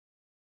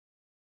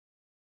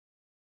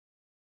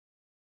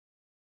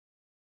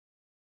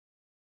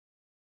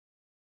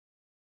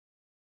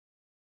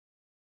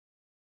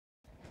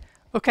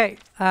Okay,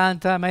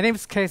 and my name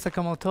is Kei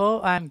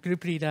Sakamoto. I'm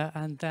group leader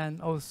and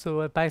then also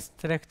a vice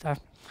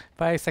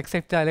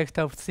executive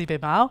director of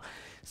CBMAO.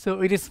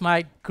 So it is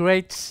my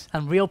great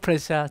and real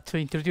pleasure to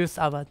introduce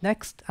our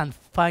next and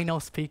final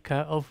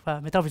speaker of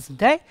Metabolism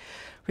Day,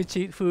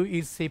 who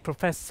is the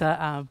Professor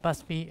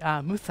Vamsi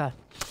Mootha.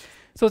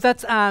 So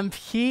that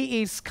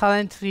he is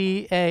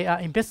currently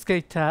an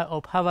investigator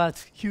of Harvard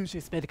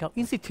Hughes Medical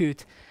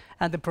Institute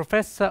and the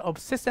professor of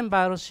system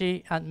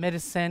biology and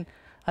medicine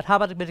at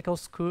Harvard Medical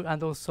School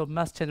and also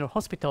Mass General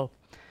Hospital.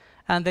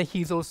 And then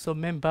he's also a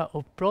member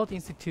of Broad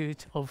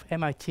Institute of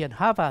MIT and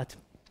Harvard.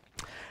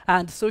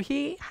 And so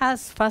he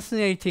has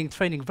fascinating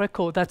training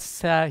record.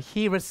 That's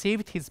he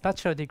received his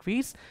bachelor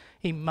degrees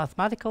in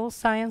mathematical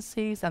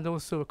sciences and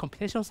also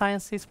computational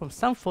sciences from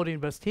Stanford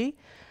University.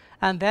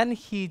 And then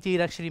he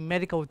did actually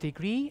medical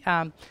degree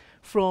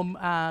from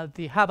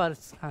the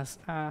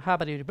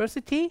Harvard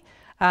University.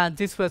 And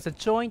this was a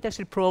joint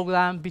actually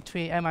program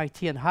between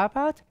MIT and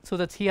Harvard, so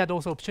that he had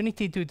also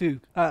opportunity to do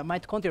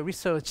mitochondrial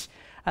research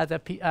at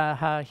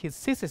his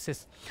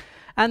thesis.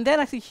 And then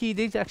actually he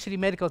did actually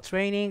medical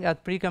training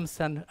at Brigham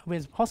and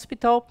Odense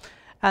Hospital.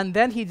 And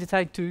then he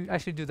decided to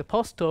actually do the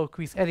postdoc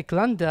with Eric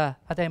Lander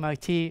at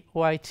MIT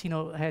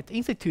Whitehead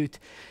Institute.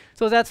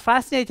 So that's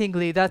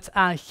fascinatingly that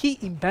he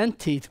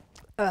invented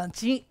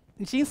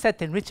gene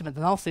set enrichment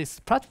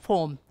analysis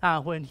platform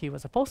when he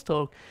was a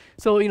postdoc.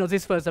 So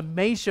this was a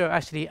major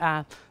actually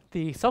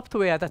the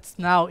software that's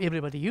now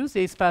everybody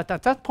uses. But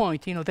at that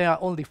point, there are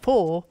only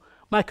 4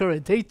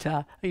 microarray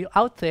data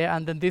out there,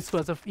 and then this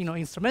was a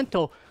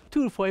instrumental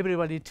tool for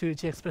everybody to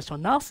gene expression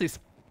analysis.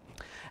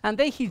 And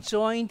then he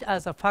joined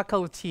as a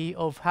faculty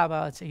of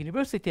Harvard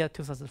University at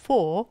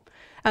 2004.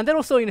 And then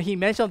also, he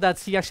mentioned that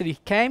he actually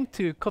came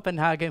to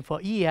Copenhagen for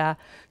a year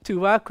to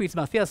work with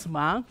Matthias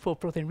Mann for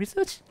protein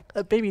research.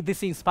 Maybe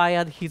this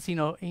inspired his,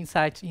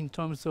 insight in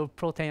terms of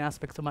protein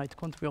aspects of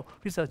mitochondrial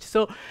research.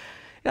 So,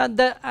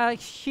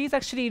 he's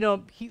actually,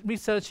 his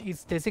research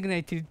is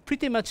designated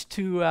pretty much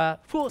to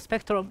full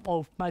spectrum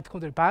of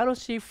mitochondrial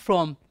biology,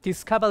 from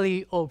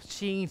discovery of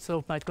genes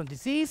of mitochondrial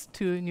disease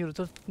to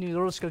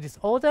neurological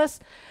disorders,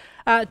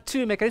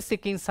 to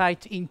mechanistic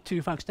insight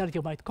into functionality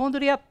of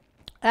mitochondria,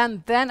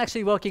 and then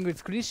actually working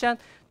with clinicians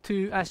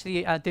to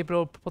actually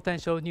develop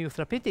potential new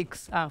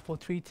therapeutics for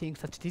treating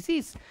such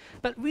disease.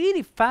 But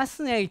really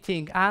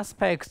fascinating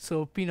aspects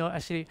of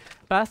actually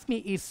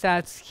Vamsi is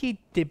that he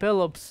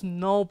develops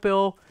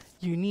novel,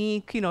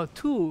 unique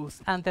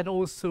tools and then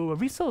also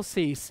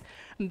resources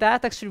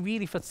that actually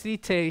really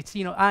facilitate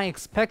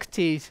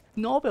unexpected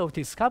novel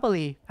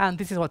discovery. And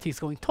this is what he's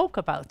going to talk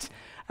about.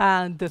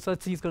 And that's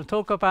what he's going to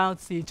talk about,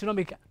 the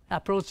genomic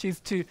approaches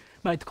to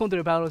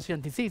mitochondrial biology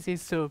and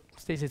diseases. So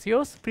stage is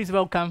yours. Please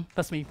welcome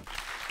Vamsi.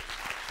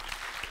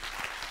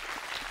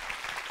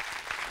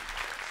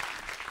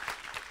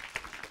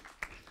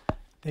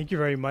 Thank you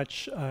very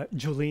much,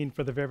 Jolene,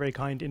 for the very, very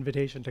kind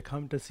invitation to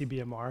come to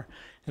CBMR.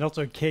 And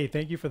also, Kay,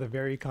 thank you for the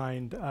very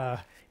kind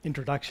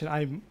introduction.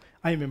 I'm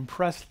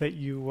impressed that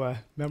you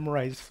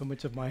memorized so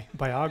much of my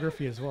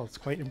biography as well. It's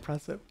quite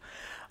impressive.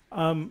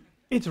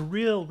 It's a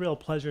real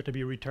pleasure to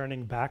be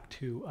returning back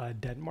to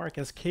Denmark.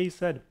 As Kay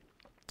said,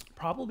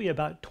 probably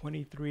about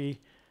 23,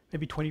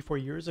 maybe 24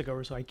 years ago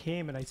or so, I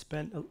came and I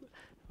spent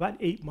about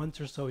 8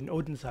 months or so in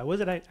Odense. I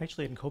wasn't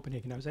actually in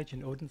Copenhagen. I was actually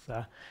in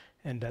Odense.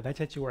 And that's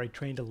actually where I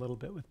trained a little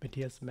bit with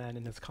Matthias Mann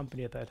and his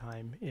company at that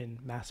time in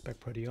mass spec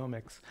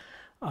proteomics.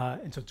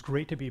 And so it's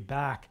great to be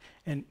back.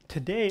 And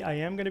today I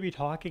am going to be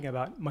talking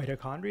about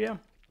mitochondria.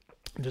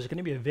 There's going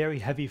to be a very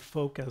heavy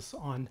focus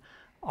on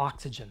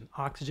oxygen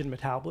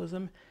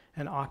metabolism,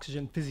 and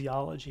oxygen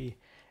physiology.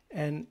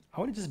 And I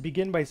want to just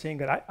begin by saying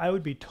that I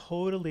would be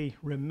totally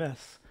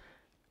remiss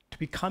to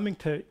be coming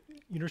to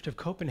University of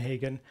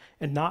Copenhagen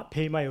and not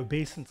pay my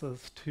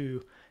obeisances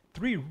to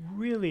 3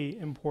 really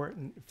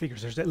important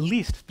figures. There's at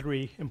least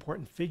 3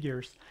 important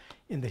figures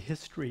in the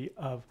history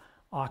of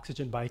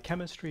oxygen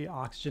biochemistry,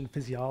 oxygen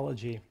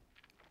physiology.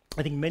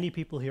 I think many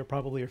people here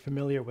probably are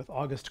familiar with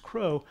August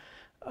Crowe,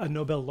 a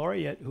Nobel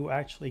laureate who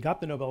actually got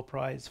the Nobel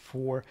Prize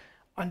for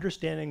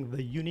understanding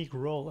the unique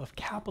role of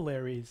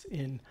capillaries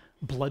in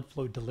blood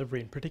flow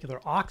delivery, in particular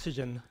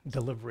oxygen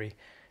delivery.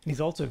 And he's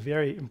also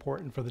very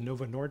important for the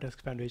Novo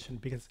Nordisk Foundation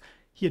because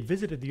he had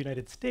visited the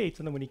United States,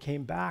 and then when he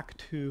came back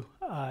to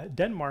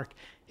Denmark,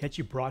 he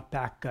actually brought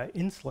back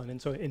insulin.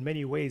 And so in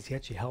many ways, he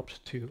actually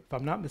helped to, if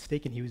I'm not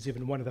mistaken, he was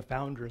even one of the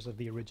founders of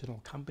the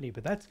original company.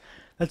 But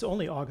that's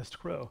only August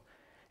Crowe.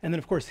 And then,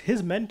 of course,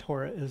 his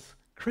mentor is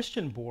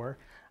Christian Bohr.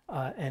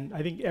 And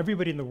I think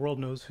everybody in the world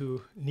knows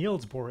who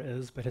Niels Bohr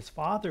is, but his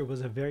father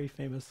was a very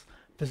famous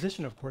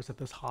physician, of course, at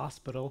this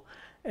hospital.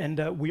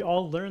 And we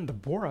all learned the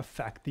Bohr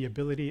effect, the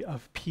ability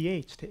of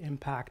pH to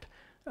impact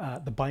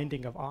the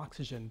binding of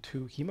oxygen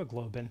to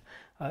hemoglobin.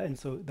 And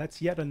so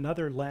that's yet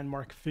another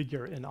landmark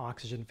figure in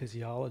oxygen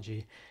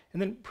physiology.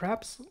 And then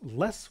perhaps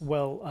less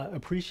well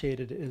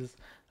appreciated is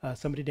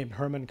somebody named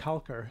Hermann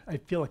Kalker. I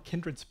feel a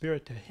kindred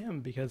spirit to him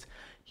because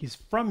he's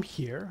from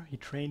here, he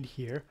trained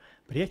here,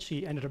 but he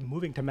actually ended up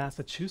moving to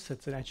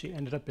Massachusetts and actually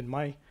ended up in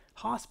my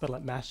hospital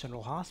at Mass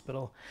General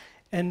Hospital.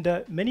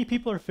 And many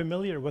people are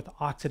familiar with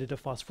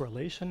oxidative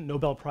phosphorylation.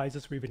 Nobel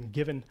Prizes were even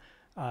given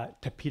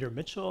to Peter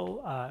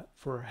Mitchell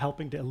for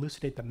helping to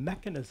elucidate the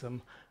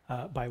mechanism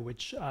by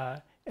which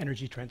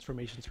energy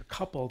transformations are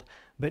coupled.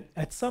 But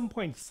at some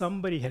point,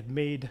 somebody had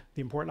made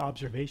the important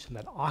observation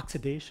that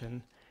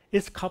oxidation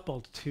is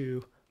coupled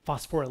to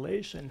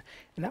phosphorylation.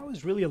 And that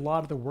was really a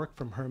lot of the work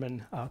from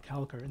Hermann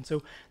Kalker. And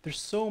so there's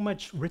so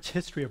much rich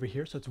history over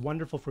here, so it's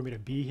wonderful for me to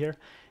be here.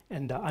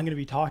 And I'm going to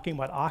be talking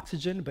about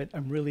oxygen, but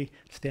I'm really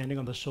standing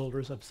on the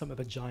shoulders of some of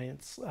the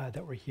giants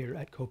that were here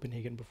at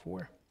Copenhagen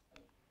before.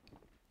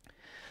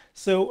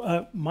 So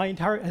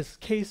as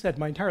Kay said,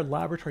 my entire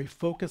laboratory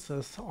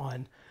focuses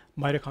on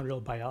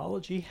mitochondrial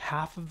biology.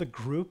 Half of the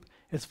group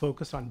is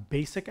focused on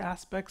basic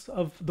aspects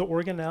of the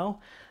organelle.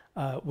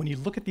 When you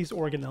look at these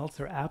organelles,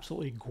 they're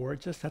absolutely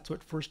gorgeous. That's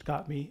what first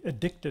got me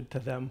addicted to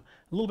them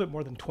a little bit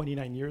more than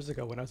 29 years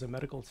ago when I was a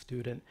medical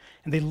student.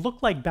 And they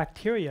look like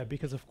bacteria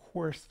because, of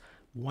course,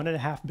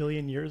 1.5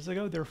 billion years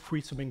ago, they're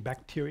free-swimming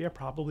bacteria,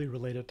 probably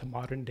related to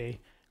modern-day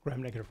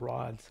gram-negative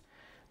rods.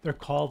 They're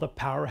called the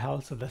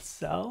powerhouse of the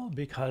cell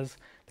because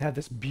they have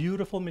this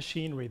beautiful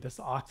machinery, this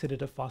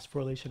oxidative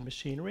phosphorylation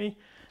machinery,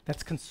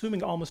 that's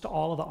consuming almost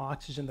all of the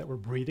oxygen that we're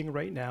breathing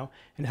right now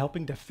and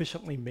helping to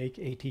efficiently make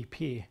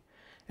ATP.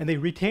 And they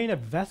retain a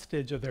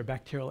vestige of their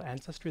bacterial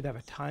ancestry. They have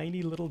a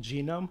tiny little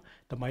genome,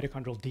 the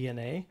mitochondrial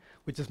DNA,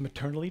 which is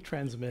maternally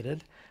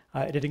transmitted.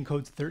 It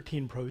encodes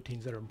 13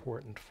 proteins that are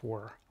important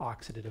for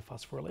oxidative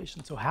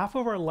phosphorylation. So half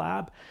of our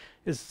lab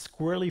is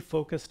squarely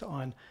focused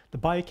on the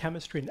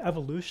biochemistry and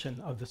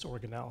evolution of this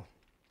organelle.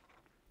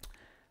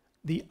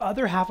 The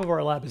other half of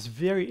our lab is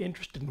very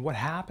interested in what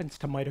happens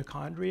to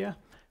mitochondria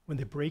when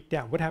they break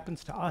down. What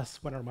happens to us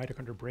when our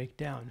mitochondria break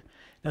down?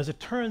 Now, as it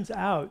turns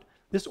out,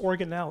 this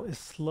organelle is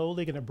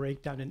slowly going to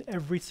break down in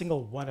every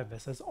single one of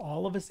us. As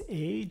all of us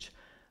age,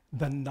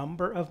 the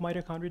number of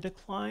mitochondria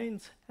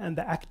declines and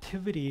the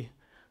activity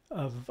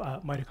of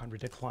mitochondria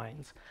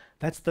declines.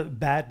 That's the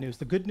bad news.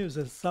 The good news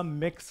is some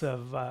mix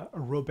of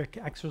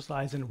aerobic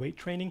exercise and weight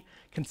training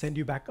can send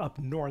you back up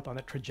north on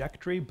a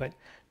trajectory, but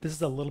this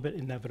is a little bit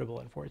inevitable,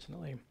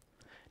 unfortunately.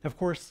 Of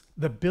course,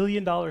 the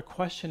billion-dollar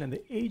question in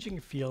the aging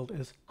field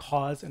is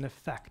cause and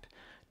effect.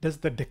 Does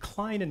the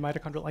decline in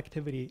mitochondrial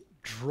activity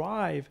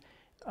drive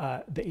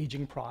the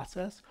aging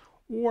process?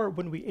 Or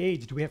when we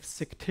age, do we have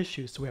sick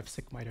tissue, so we have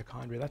sick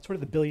mitochondria? That's sort of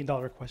the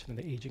billion-dollar question in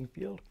the aging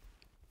field.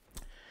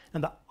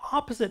 And the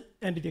opposite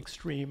end of the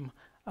extreme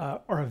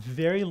are a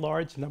very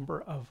large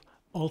number of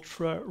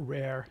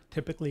ultra-rare,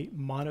 typically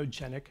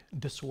monogenic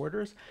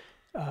disorders,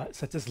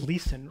 such as Lee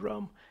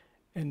syndrome.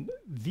 And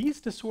these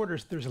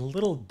disorders, there's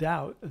little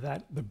doubt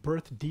that the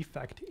birth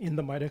defect in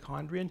the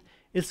mitochondrion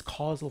is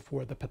causal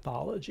for the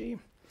pathology.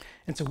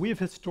 And so we have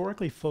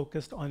historically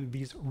focused on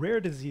these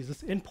rare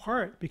diseases in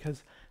part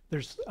because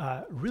there's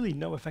really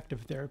no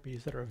effective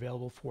therapies that are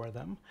available for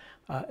them.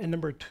 And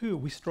number two,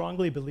 we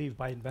strongly believe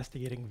by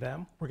investigating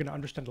them, we're going to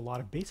understand a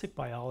lot of basic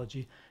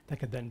biology that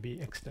could then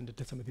be extended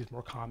to some of these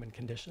more common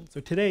conditions.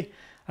 So today,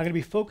 I'm going to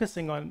be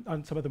focusing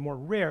on some of the more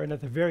rare, and at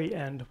the very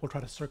end, we'll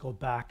try to circle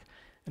back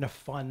in a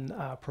fun,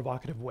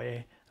 provocative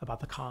way about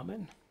the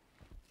common.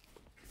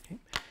 Okay.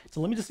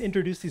 So let me just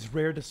introduce these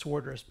rare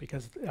disorders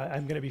because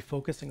I'm going to be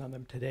focusing on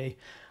them today.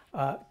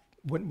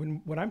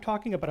 When I'm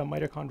talking about a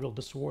mitochondrial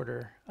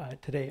disorder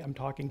today, I'm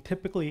talking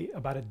typically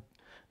about a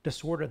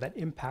disorder that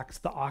impacts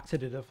the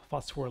oxidative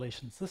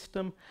phosphorylation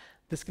system.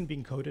 This can be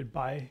encoded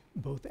by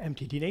both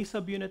mtDNA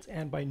subunits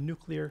and by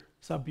nuclear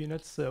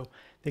subunits, so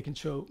they can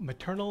show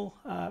maternal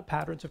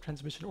patterns of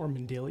transmission or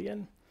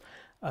Mendelian.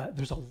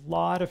 There's a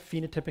lot of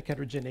phenotypic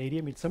heterogeneity.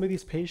 I mean, some of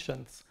these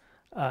patients,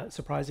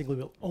 surprisingly,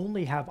 will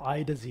only have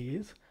eye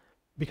disease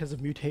because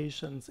of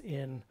mutations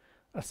in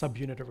a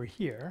subunit over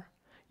here.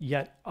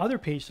 Yet other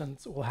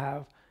patients will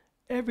have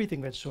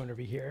everything that's shown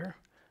over here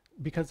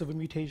because of a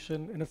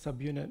mutation in a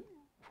subunit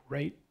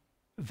right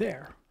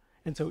there.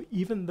 And so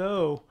even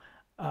though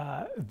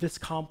this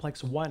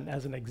complex 1,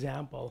 as an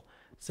example,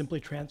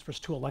 simply transfers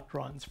 2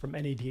 electrons from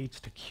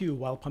NADH to Q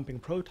while pumping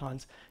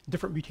protons,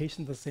 different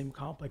mutations of the same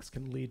complex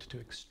can lead to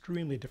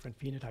extremely different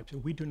phenotypes. So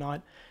we do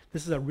not,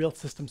 this is a real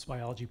systems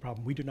biology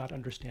problem. We do not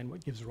understand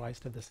what gives rise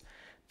to this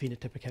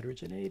phenotypic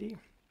heterogeneity.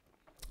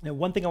 Now,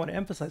 one thing I want to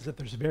emphasize is that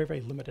there's very,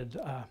 very limited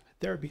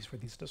therapies for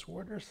these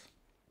disorders.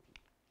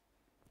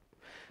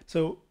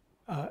 So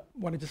I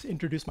want to just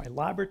introduce my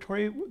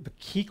laboratory. The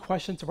key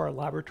questions of our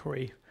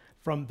laboratory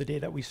from the day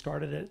that we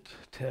started it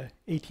to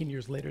 18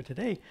 years later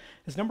today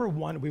is number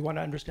one, we want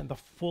to understand the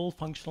full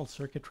functional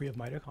circuitry of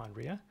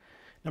mitochondria.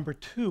 Number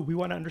two, we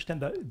want to understand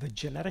the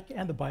genetic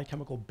and the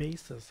biochemical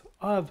basis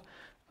of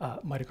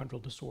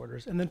mitochondrial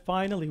disorders. And then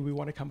finally, we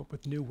want to come up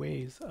with new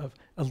ways of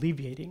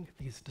alleviating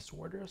these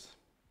disorders.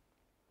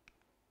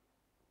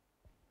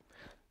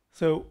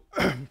 So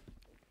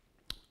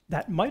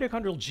that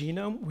mitochondrial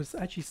genome was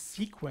actually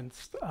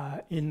sequenced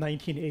in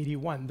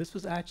 1981. This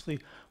was actually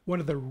one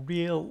of the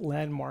real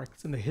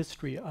landmarks in the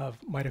history of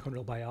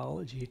mitochondrial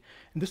biology.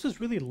 And this was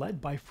really led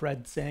by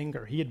Fred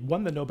Sanger. He had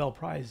won the Nobel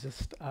Prize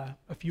just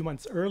a few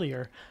months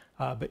earlier,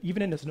 but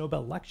even in his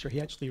Nobel lecture, he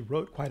actually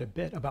wrote quite a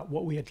bit about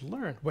what we had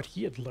learned, what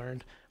he had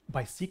learned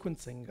by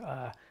sequencing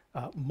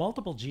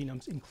multiple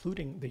genomes,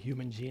 including the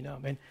human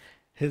genome. And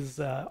his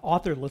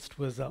author list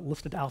was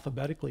listed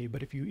alphabetically,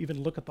 but if you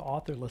even look at the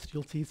author list,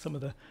 you'll see some of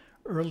the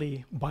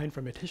early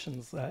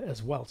bioinformaticians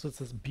as well. So it's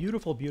this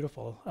beautiful,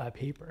 beautiful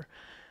paper.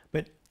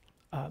 But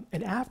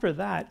and after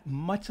that,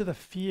 much of the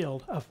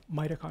field of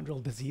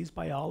mitochondrial disease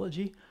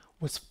biology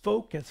was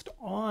focused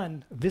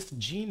on this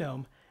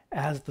genome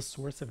as the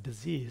source of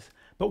disease.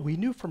 But we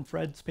knew from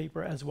Fred's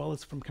paper, as well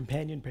as from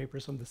companion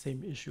papers on the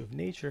same issue of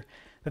Nature,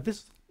 that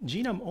this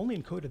genome only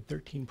encoded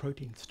 13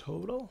 proteins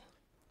total.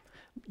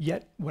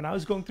 Yet, when I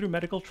was going through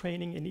medical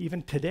training, and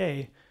even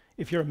today,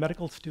 if you're a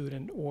medical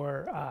student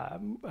or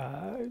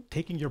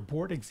taking your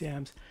board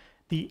exams,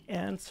 the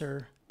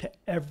answer to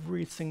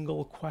every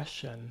single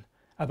question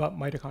about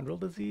mitochondrial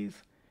disease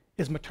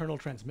is maternal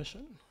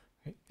transmission.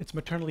 Right? It's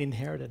maternally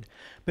inherited.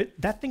 But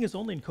that thing is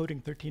only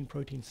encoding 13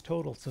 proteins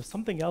total, so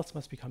something else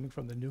must be coming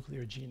from the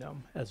nuclear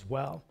genome as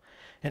well.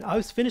 And I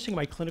was finishing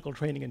my clinical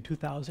training in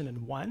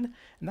 2001,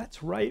 and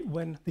that's right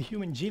when the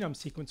human genome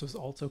sequence was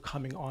also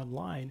coming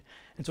online.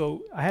 And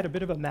so I had a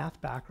bit of a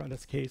math background,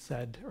 as Kay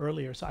said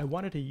earlier, so I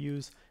wanted to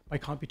use my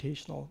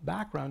computational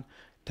background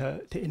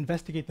to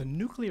investigate the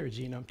nuclear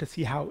genome to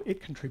see how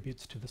it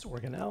contributes to this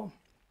organelle.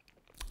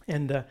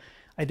 And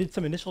I did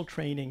some initial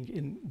training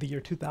in the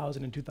year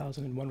 2000 and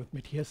 2001 with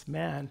Matthias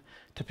Mann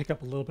to pick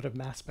up a little bit of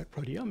mass spec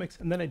proteomics,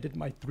 and then I did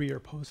my 3-year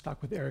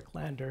postdoc with Eric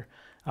Lander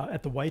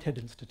at the Whitehead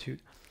Institute.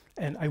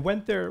 And I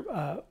went there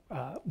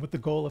with the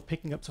goal of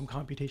picking up some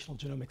computational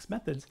genomics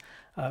methods,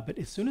 but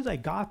as soon as I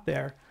got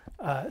there,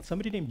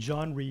 somebody named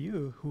John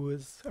Ryu, who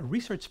was a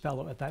research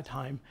fellow at that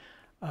time,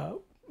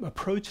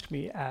 approached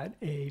me at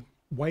a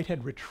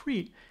Whitehead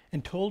retreat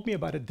and told me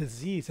about a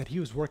disease that he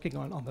was working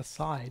on the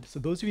side. So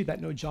those of you that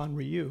know John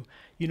Ryu,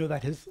 you know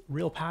that his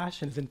real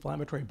passion is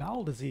inflammatory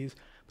bowel disease,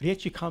 but he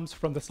actually comes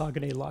from the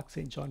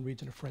Saguenay-Lac-Saint Jean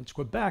region of French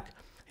Quebec,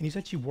 and he's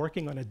actually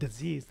working on a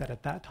disease that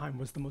at that time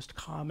was the most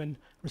common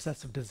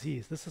recessive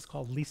disease. This is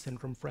called Lee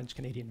syndrome,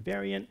 French-Canadian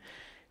variant.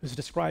 It was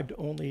described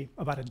only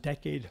about a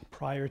decade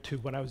prior to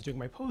when I was doing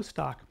my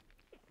postdoc.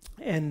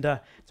 And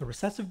it's a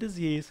recessive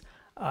disease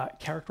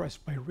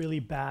characterized by really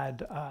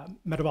bad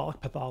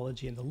metabolic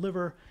pathology in the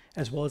liver,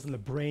 as well as in the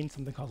brain,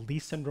 something called Lee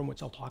syndrome,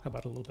 which I'll talk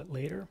about a little bit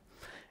later.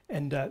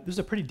 And this is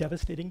a pretty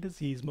devastating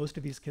disease. Most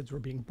of these kids were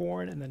being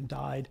born and then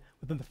died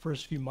within the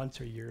first few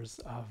months or years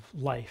of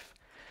life.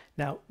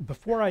 Now,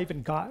 before I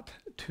even got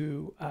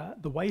to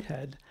the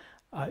Whitehead,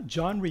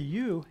 John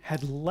Ryu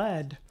had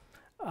led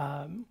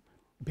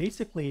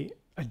basically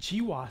a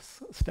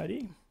GWAS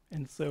study.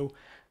 And so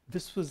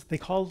this was, they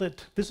called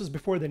it, this was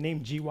before the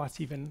name GWAS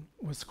even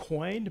was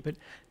coined, but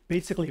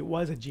basically it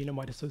was a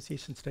genome-wide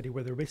association study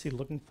where they were basically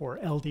looking for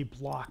LD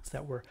blocks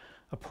that were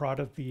a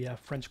product of the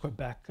French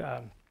Quebec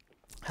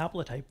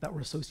haplotype that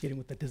were associating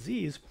with the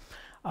disease.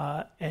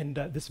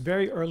 This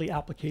very early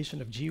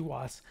application of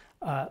GWAS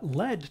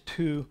led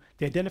to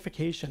the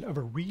identification of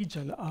a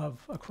region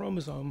of a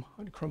chromosome,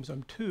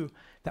 chromosome 2,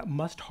 that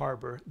must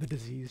harbor the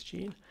disease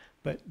gene.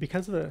 But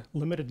because of the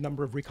limited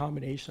number of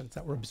recombinations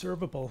that were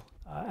observable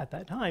at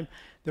that time,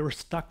 they were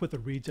stuck with a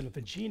region of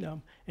the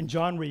genome. And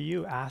John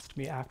Ryu asked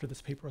me after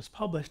this paper was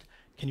published,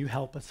 can you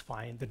help us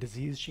find the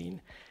disease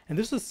gene? And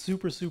this was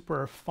super,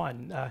 super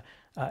fun.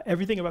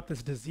 Everything about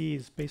this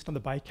disease, based on the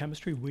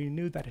biochemistry, we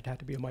knew that it had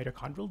to be a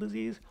mitochondrial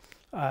disease.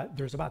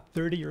 There's about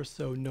 30 or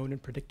so known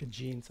and predicted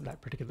genes in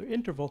that particular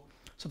interval.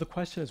 So the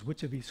question is,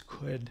 which of these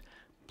could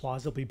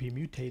plausibly be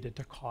mutated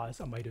to cause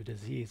a mito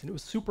disease? And it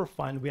was super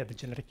fun. We had the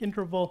genetic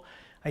interval.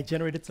 I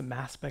generated some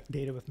mass spec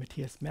data with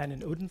Matthias Mann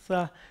in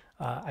Odense.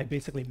 I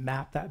basically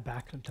mapped that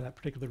back into that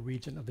particular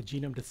region of the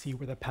genome to see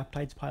where the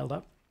peptides piled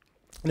up.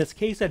 And as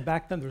Kay said,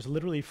 back then, there was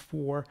literally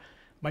 4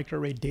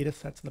 microarray data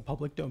sets in the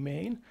public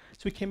domain.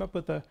 So we came up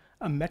with a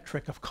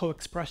metric of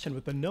co-expression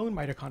with the known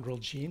mitochondrial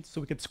genes,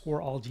 so we could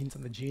score all genes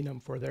in the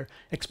genome for their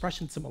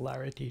expression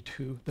similarity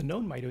to the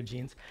known mito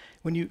genes.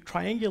 When you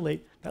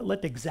triangulate, that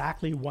led to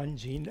exactly one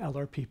gene,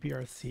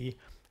 LRPPRC,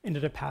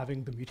 ended up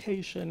having the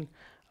mutation.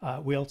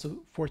 We also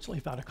fortunately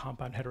found a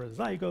compound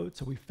heterozygote,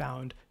 so we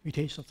found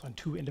mutations on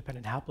 2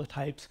 independent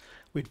haplotypes.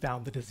 We'd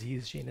found the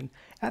disease gene. And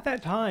at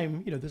that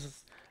time, you know, this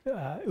is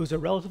it was a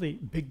relatively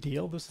big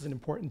deal. This is an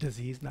important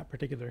disease in that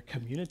particular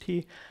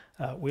community.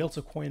 We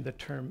also coined the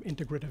term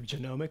integrative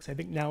genomics. I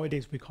think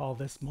nowadays we call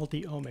this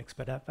multi-omics,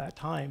 but at that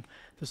time,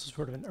 this was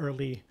sort of an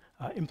early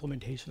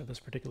implementation of this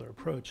particular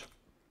approach.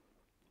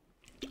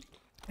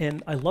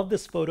 And I love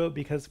this photo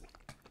because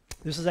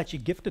this was actually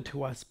gifted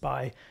to us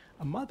by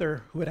a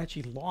mother who had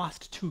actually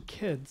lost 2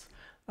 kids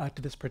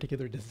to this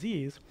particular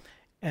disease.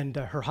 And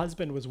her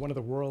husband was one of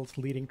the world's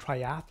leading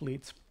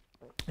triathletes.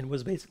 and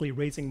was basically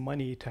raising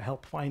money to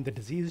help find the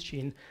disease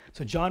gene.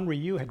 So John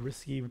Ryu had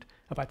received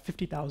about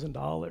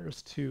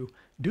 $50,000 to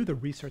do the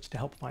research to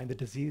help find the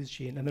disease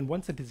gene. And then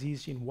once the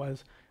disease gene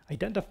was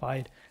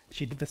identified,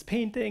 she did this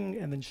painting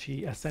and then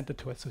she sent it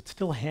to us. So it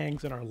still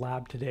hangs in our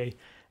lab today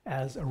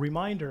as a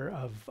reminder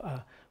of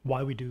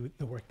why we do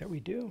the work that we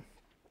do.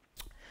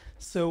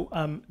 So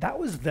that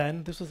was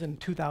then. This was in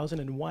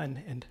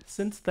 2001. And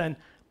since then,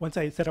 once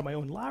I set up my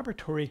own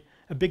laboratory,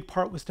 a big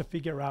part was to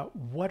figure out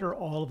what are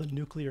all the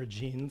nuclear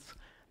genes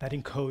that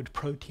encode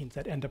proteins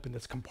that end up in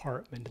this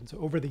compartment. And so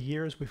over the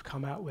years, we've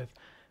come out with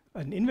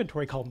an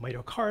inventory called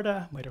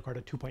Mitocarda,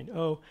 Mitocarda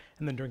 2.0,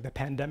 and then during the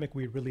pandemic,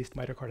 we released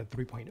Mitocarda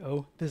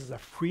 3.0. This is a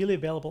freely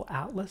available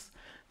atlas.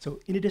 So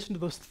in addition to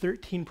those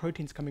 13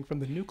 proteins coming from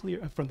the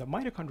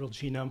mitochondrial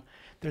genome,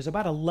 there's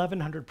about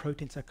 1,100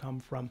 proteins that come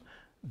from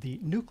the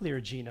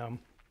nuclear genome.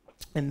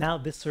 And now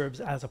this serves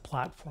as a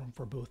platform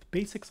for both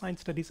basic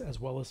science studies as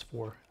well as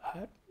for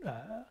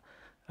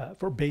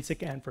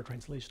basic and for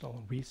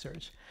translational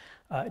research.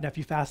 Now, if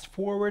you fast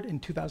forward in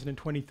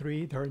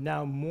 2023, there are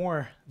now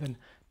more than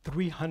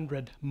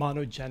 300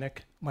 monogenic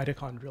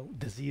mitochondrial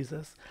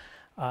diseases.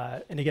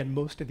 And again,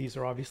 most of these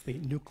are obviously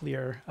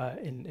nuclear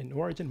in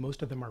origin.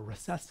 Most of them are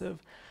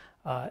recessive.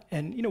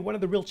 And one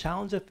of the real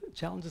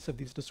challenges of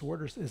these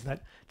disorders is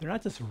that they're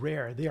not just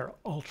rare, they are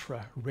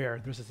ultra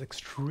rare. There's this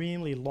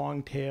extremely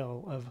long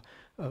tail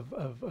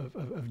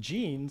of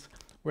genes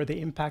where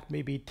they impact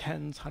maybe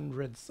tens,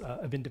 hundreds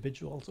of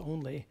individuals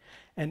only.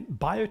 And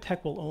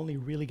biotech will only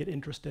really get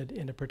interested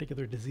in a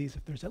particular disease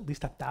if there's at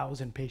least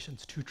 1,000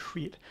 patients to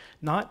treat.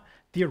 Not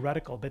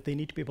theoretical, but they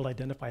need to be able to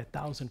identify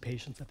 1,000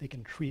 patients that they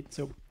can treat.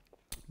 So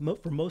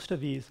for most of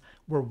these,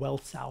 we're well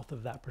south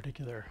of that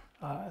particular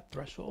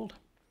threshold.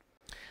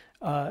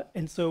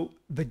 And so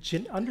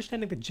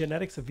understanding the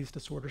genetics of these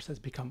disorders has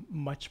become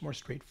much more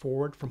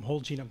straightforward. From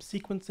whole genome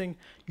sequencing,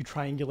 you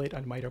triangulate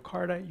on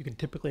mitocarda, you can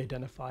typically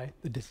identify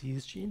the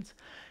disease genes.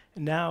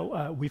 And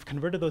now we've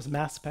converted those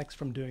mass specs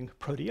from doing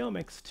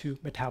proteomics to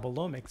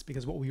metabolomics,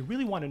 because what we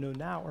really want to know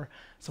now are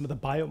some of the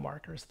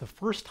biomarkers. The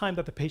first time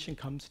that the patient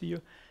comes to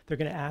you, they're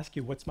going to ask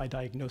you, what's my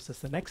diagnosis?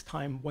 The next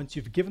time, once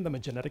you've given them a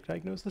genetic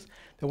diagnosis,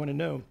 they want to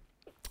know,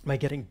 am I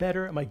getting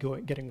better? Am I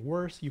getting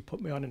worse? You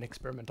put me on an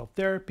experimental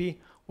therapy.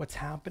 What's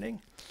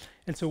happening?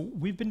 And so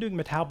we've been doing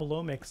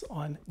metabolomics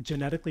on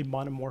genetically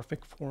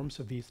monomorphic forms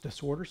of these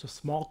disorders, so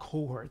small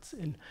cohorts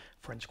in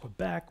French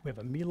Quebec. We have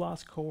a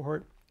MELAS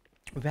cohort.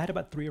 We've had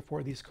about 3 or 4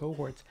 of these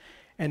cohorts.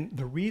 And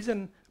the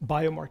reason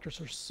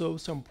biomarkers are so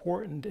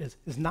important is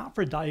not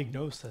for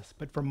diagnosis,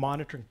 but for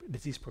monitoring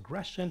disease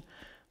progression,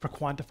 for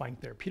quantifying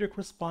therapeutic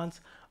response.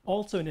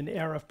 Also in an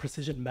era of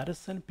precision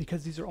medicine,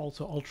 because these are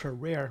also ultra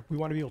rare, we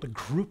want to be able to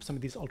group some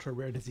of these ultra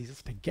rare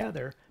diseases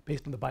together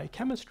based on the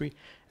biochemistry,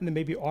 and then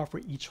maybe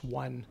offer each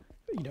one,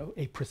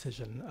 a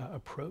precision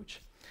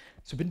approach.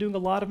 So we've been doing a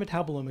lot of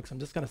metabolomics. I'm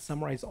just going to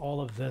summarize all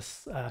of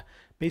this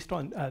based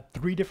on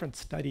 3 different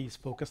studies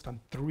focused on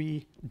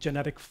 3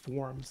 genetic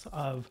forms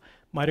of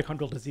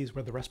mitochondrial disease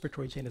where the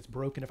respiratory chain is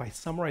broken. If I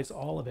summarize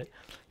all of it,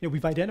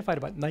 we've identified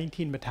about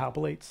 19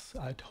 metabolites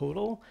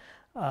total.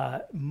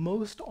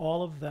 Most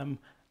all of them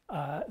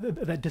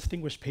that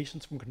distinguish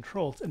patients from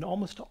controls, and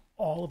almost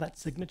all of that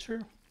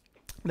signature,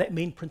 that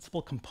main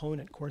principal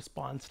component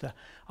corresponds to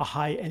a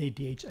high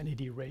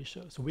NADH-NAD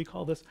ratio. So we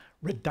call this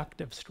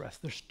reductive stress.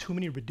 There's too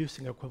many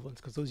reducing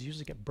equivalents because those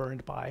usually get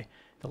burned by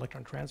the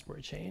electron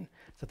transport chain.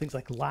 So things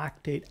like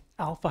lactate,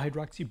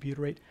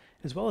 alpha-hydroxybutyrate,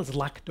 as well as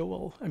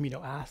lactoyl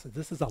amino acids.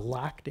 This is a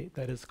lactate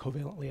that is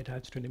covalently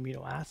attached to an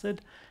amino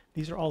acid.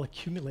 These are all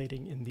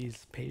accumulating in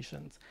these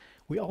patients.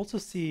 We also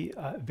see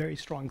very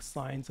strong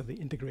signs of the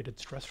integrated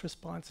stress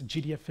response.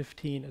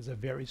 GDF15 is a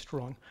very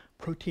strong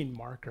protein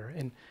marker,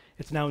 and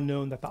it's now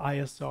known that the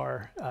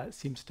ISR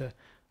seems to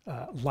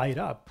light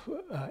up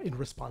in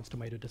response to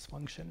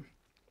mitodysfunction.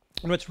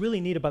 And what's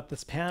really neat about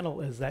this panel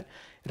is that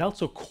it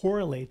also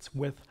correlates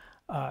with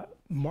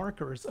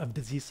markers of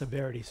disease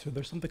severity. So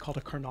there's something called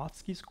a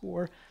Karnofsky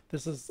score.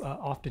 This is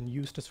often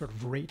used to sort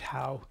of rate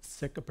how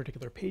sick a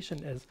particular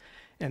patient is.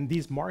 And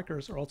these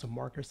markers are also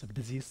markers of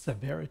disease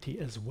severity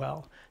as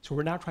well. So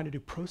we're now trying to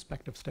do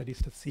prospective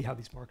studies to see how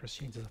these markers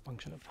change as a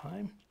function of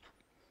time.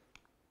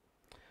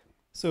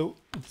 So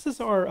this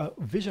is our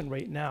vision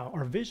right now.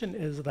 Our vision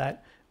is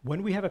that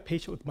when we have a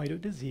patient with mito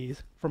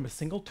disease, from a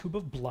single tube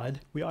of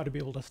blood, we ought to be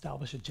able to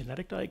establish a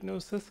genetic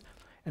diagnosis,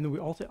 and then we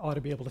also ought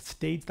to be able to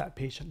stage that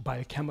patient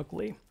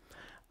biochemically.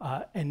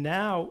 And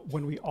now,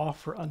 when we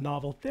offer a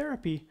novel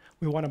therapy,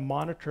 we want to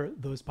monitor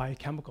those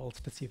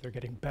biochemicals to see if they're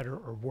getting better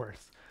or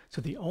worse.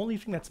 So the only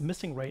thing that's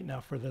missing right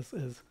now for this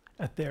is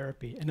a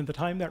therapy. And in the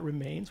time that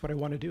remains, what I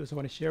want to do is I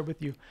want to share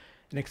with you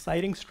an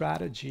exciting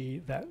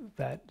strategy that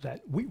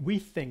we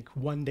think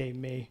one day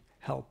may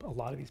help a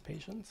lot of these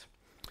patients.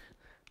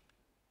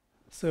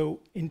 So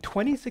in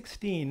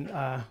 2016,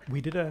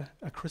 we did a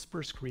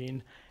CRISPR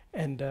screen,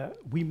 and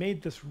we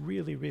made this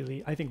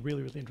really, I think,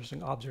 really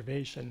interesting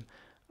observation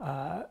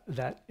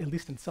that, at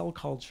least in cell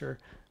culture,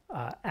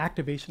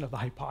 activation of the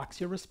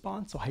hypoxia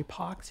response. So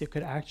hypoxia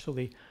could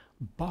actually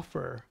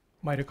buffer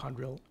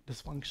mitochondrial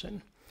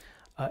dysfunction.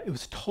 It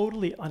was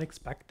totally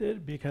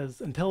unexpected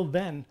because until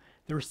then,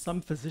 there were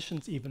some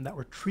physicians even that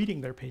were treating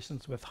their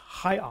patients with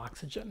high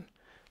oxygen.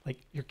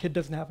 Like, your kid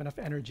doesn't have enough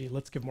energy,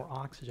 let's give more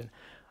oxygen.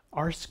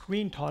 Our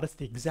screen taught us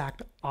the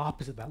exact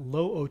opposite, that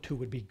low O2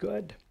 would be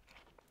good.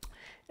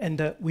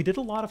 And we did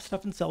a lot of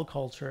stuff in cell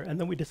culture, and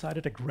then we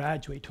decided to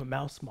graduate to a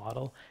mouse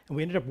model, and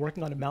we ended up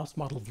working on a mouse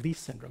model of Leigh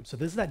syndrome. So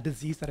this is that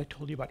disease that I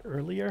told you about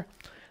earlier.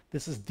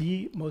 This is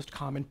the most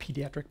common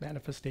pediatric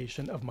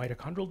manifestation of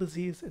mitochondrial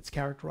disease. It's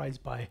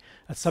characterized by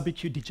a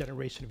subacute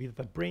degeneration of either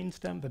the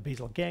brainstem, the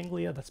basal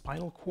ganglia, the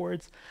spinal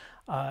cords.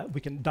 We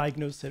can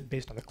diagnose it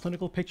based on the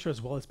clinical picture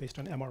as well as based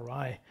on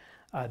MRI.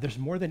 There's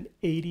more than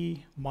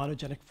 80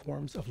 monogenic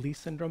forms of Leigh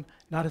syndrome,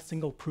 not a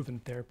single proven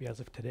therapy as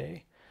of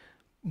today.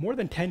 More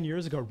than 10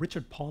 years ago,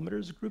 Richard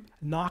Palmer's group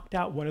knocked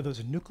out one of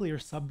those nuclear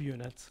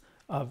subunits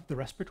of the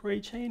respiratory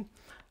chain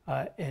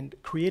and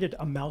created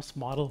a mouse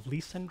model of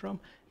Leigh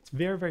syndrome. It's a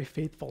very, very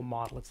faithful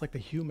model. It's like the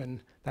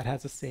human that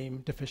has the same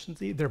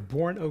deficiency. They're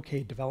born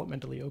okay,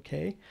 developmentally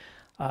okay.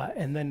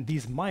 And then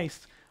these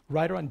mice,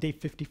 right around day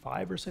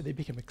 55 or so, they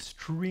become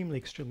extremely,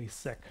 extremely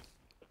sick.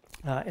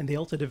 And they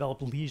also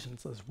develop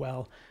lesions as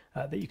well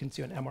that you can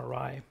see on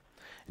MRI.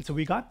 And so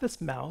we got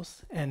this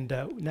mouse, and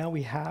now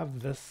we have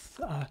this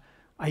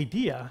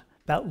idea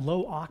that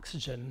low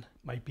oxygen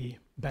might be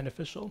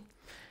beneficial.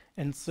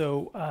 And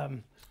so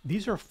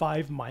these are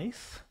 5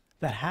 mice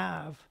that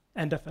have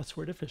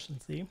NFS4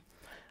 deficiency.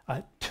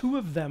 2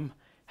 of them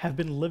have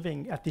been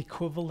living at the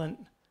equivalent,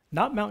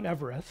 not Mount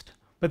Everest,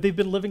 but they've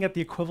been living at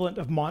the equivalent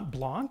of Mont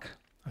Blanc,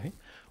 okay,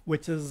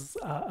 which is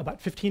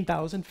about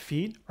 15,000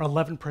 feet or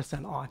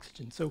 11%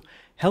 oxygen. So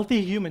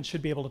healthy humans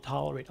should be able to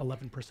tolerate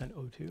 11%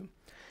 O2.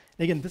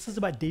 Again, this is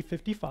about day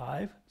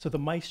 55, so the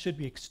mice should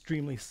be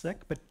extremely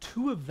sick, but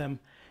 2 of them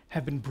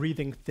have been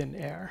breathing thin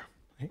air.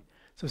 Right?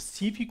 So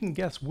see if you can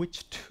guess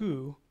which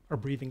 2 are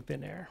breathing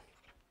thin air.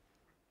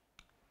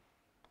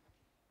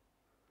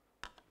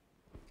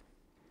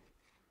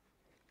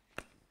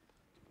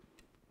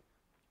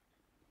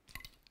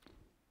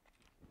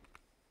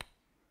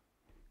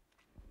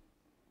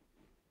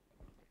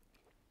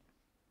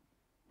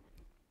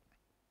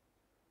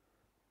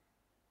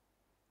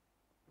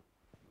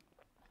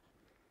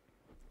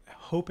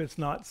 Hope it's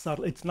not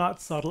subtle. It's not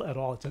subtle at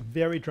all. It's a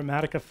very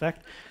dramatic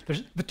effect.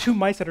 There's the 2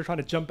 mice that are trying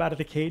to jump out of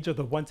the cage are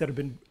the ones that have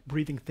been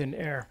breathing thin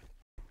air.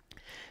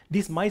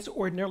 These mice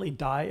ordinarily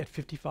die at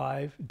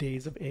 55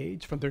 days of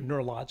age from their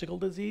neurological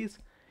disease.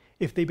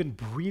 If they've been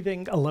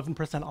breathing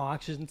 11%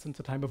 oxygen since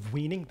the time of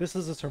weaning, this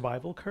is a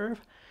survival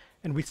curve.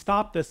 And we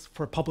stopped this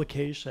for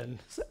publication.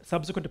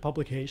 Subsequent to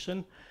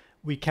publication,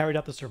 we carried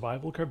out the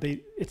survival curve.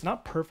 It's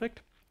not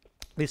perfect.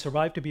 They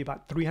survive to be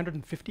about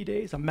 350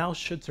 days. A mouse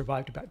should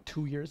survive to about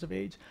 2 years of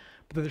age,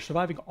 but they're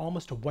surviving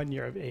almost to 1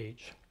 year of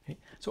age. Okay?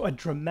 So a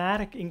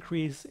dramatic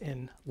increase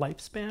in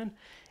lifespan.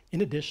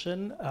 In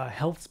addition,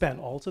 health span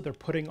also, they're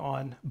putting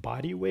on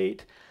body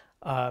weight.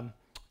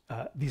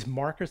 These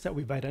markers that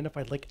we've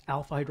identified, like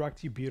alpha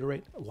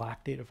hydroxybutyrate,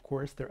 lactate, of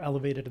course, they're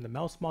elevated in the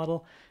mouse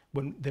model.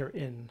 When they're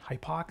in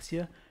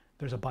hypoxia,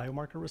 there's a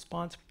biomarker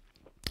response.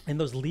 And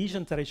those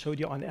lesions that I showed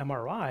you on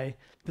MRI,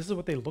 this is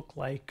what they look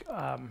like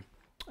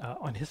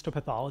on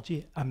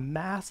histopathology, a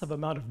massive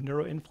amount of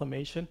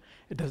neuroinflammation.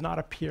 It does not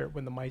appear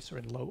when the mice are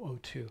in low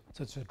O2.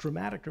 So it's a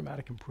dramatic,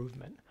 dramatic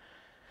improvement.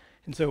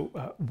 And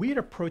so we had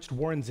approached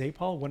Warren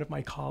Zapal, one of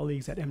my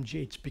colleagues at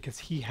MGH, because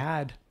he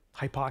had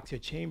hypoxia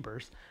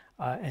chambers,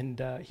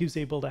 and he was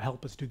able to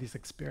help us do these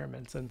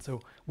experiments. And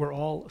so we're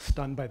all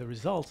stunned by the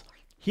results.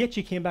 He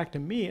actually came back to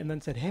me and then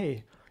said,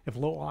 hey, if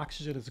low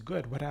oxygen is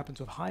good, what happens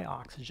with high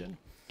oxygen?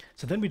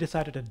 So then we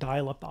decided to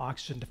dial up the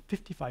oxygen to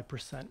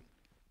 55%.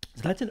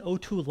 So that's an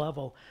O2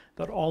 level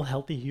that all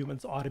healthy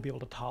humans ought to be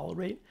able to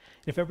tolerate.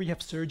 If ever you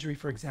have surgery,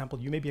 for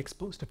example, you may be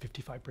exposed to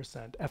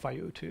 55%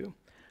 FiO2.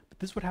 But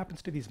this is what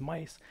happens to these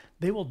mice.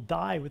 They will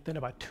die within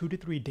about 2 to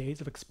 3 days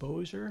of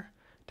exposure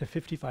to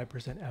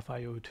 55%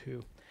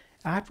 FiO2.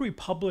 After we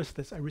published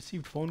this, I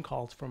received phone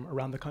calls from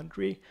around the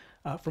country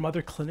from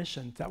other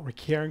clinicians that were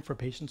caring for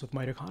patients with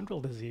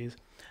mitochondrial disease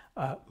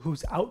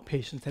whose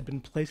outpatients had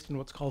been placed in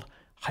what's called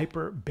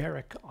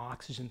hyperbaric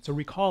oxygen. So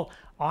recall,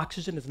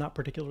 oxygen is not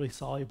particularly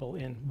soluble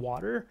in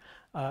water.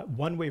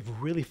 One way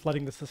of really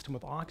flooding the system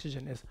with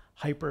oxygen is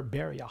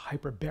hyperbaria,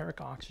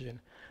 hyperbaric oxygen.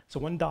 So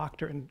one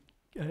doctor in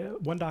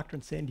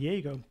San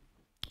Diego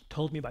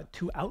told me about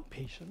 2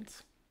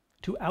 outpatients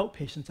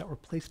that were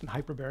placed in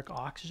hyperbaric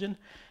oxygen,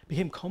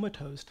 became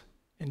comatose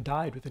and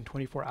died within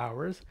 24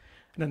 hours.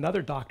 And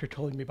another doctor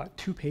told me about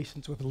 2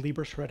 patients with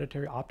Leber's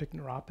hereditary optic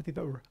neuropathy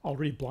that were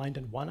already blind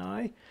in one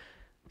eye.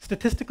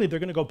 Statistically, they're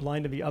going to go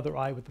blind in the other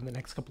eye within the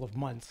next couple of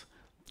months.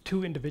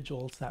 2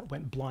 individuals that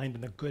went blind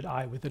in the good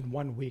eye within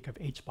 1 week of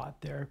HBOT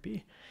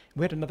therapy.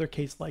 We had another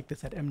case like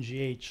this at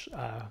MGH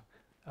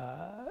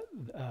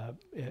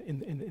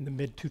in the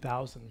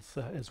mid-2000s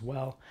as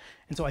well.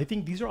 And so I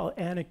think these are all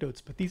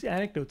anecdotes, but these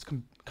anecdotes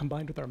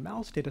combined with our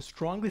mouse data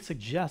strongly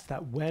suggest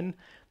that when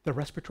the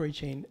respiratory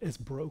chain is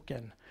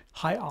broken,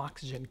 high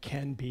oxygen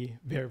can be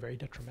very, very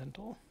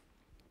detrimental.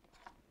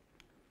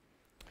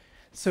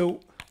 So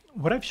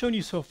what I've shown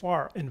you so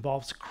far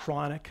involves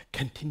chronic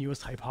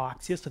continuous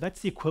hypoxia. So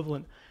that's the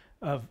equivalent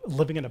of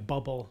living in a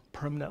bubble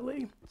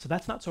permanently. So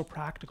that's not so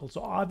practical.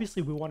 So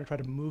obviously we want to try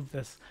to move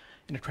this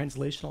in a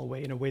translational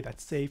way, in a way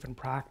that's safe and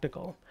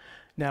practical.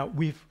 Now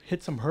we've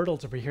hit some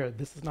hurdles over here.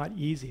 This is not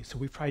easy. So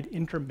we've tried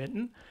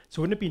intermittent.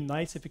 So wouldn't it be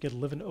nice if you could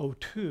live in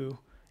O2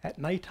 at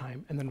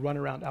nighttime and then run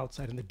around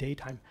outside in the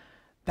daytime?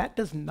 That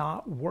does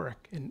not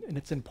work. And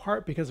it's in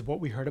part because of what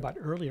we heard about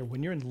earlier.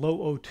 When you're in low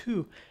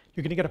O2,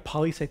 you're going to get a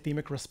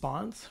polycythemic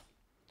response.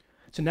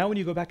 So now when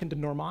you go back into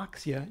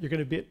normoxia, you're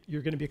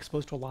going to be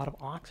exposed to a lot of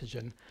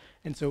oxygen.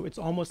 And so it's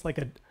almost like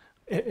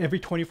every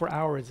 24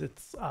 hours,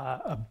 it's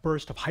a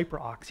burst of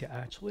hyperoxia,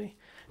 actually.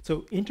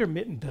 So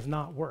intermittent does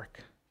not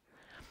work.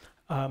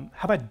 How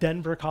about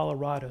Denver,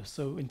 Colorado?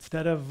 So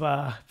instead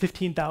of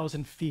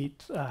 15,000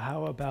 feet,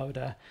 how about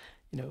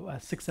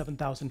 6,000,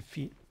 7,000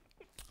 feet?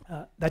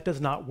 That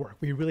does not work.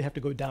 We really have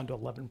to go down to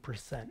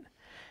 11%.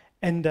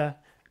 And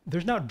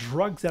there's now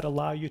drugs that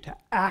allow you to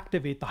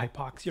activate the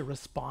hypoxia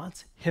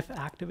response, HIF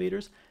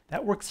activators.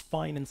 That works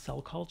fine in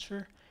cell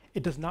culture.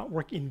 It does not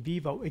work in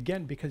vivo,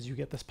 again, because you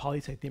get this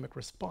polycythemic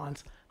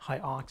response, high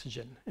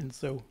oxygen. And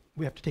so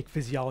we have to take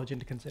physiology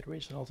into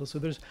consideration also. So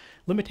there's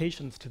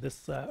limitations to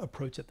this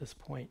approach at this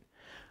point.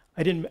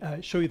 I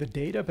didn't show you the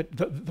data, but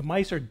the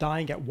mice are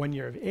dying at 1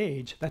 year of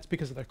age. That's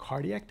because of their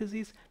cardiac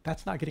disease.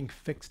 That's not getting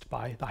fixed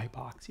by the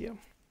hypoxia.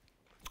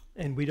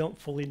 And we don't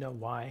fully know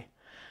why.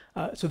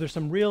 So there's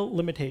some real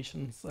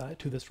limitations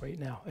to this right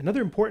now.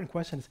 Another important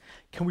question is,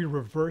 can we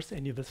reverse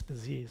any of this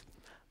disease?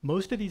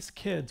 Most of these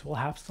kids will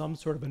have some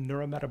sort of a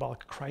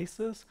neurometabolic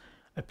crisis,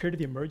 appear to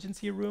the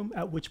emergency room,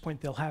 at which point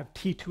they'll have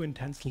T2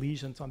 intense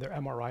lesions on their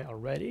MRI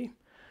already.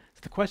 So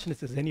the question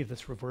is any of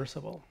this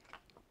reversible?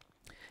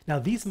 Now,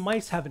 these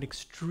mice have an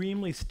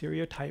extremely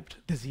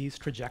stereotyped disease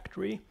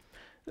trajectory.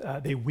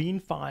 They wean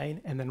fine,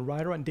 and then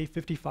right around day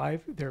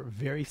 55, they're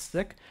very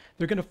sick.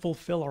 They're going to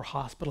fulfill our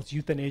hospital's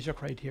euthanasia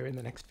criteria in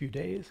the next few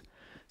days.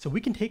 So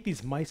we can take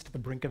these mice to the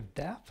brink of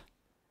death,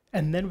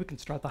 and then we can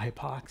start the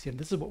hypoxia. And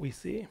this is what we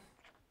see.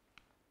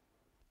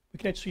 We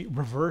can actually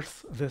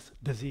reverse this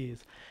disease.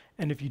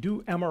 And if you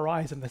do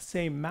MRIs in the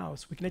same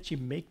mouse, we can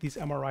actually make these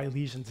MRI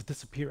lesions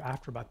disappear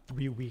after about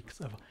 3 weeks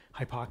of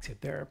hypoxia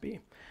therapy.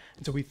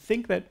 And so we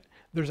think that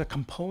there's a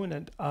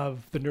component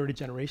of the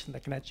neurodegeneration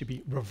that can actually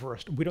be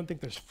reversed. We don't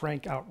think there's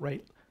frank,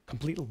 outright,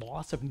 complete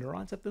loss of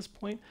neurons at this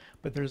point,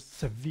 but there's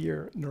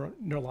severe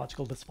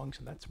neurological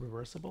dysfunction that's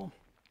reversible.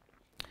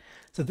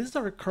 So this is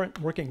our current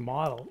working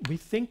model. We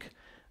think,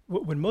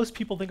 when most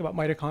people think about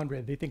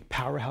mitochondria, they think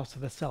powerhouse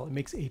of the cell. It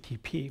makes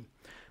ATP,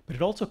 but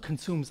it also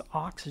consumes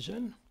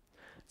oxygen.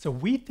 So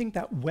we think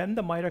that when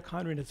the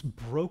mitochondrion is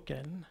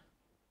broken,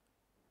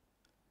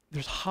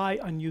 there's high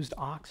unused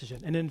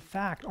oxygen. And in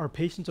fact, our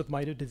patients with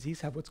mito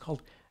disease have what's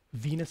called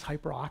venous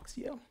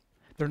hyperoxia.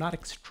 They're not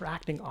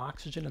extracting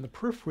oxygen in the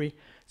periphery,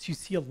 so you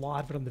see a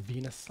lot of it on the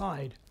venous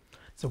side.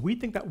 So we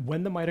think that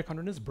when the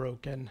mitochondrion is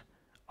broken,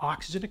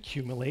 oxygen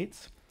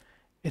accumulates,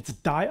 it's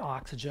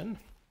dioxygen,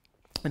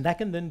 and that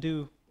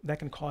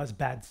can cause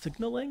bad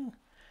signaling,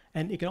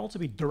 and it can also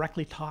be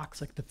directly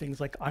toxic to things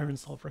like iron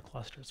sulfur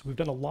clusters. We've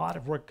done a lot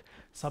of work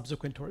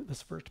subsequent to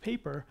this first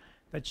paper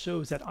that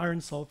shows that iron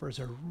sulfurs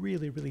are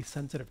really, really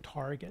sensitive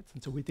targets.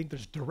 And so we think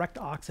there's direct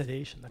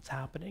oxidation that's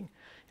happening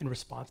in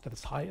response to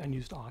this high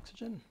unused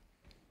oxygen.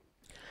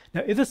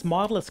 Now, if this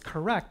model is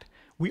correct,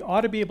 we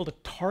ought to be able to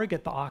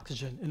target the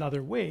oxygen in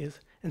other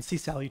ways and see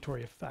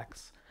salutary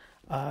effects.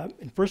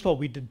 And first of all,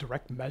 we did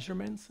direct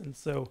measurements. And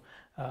so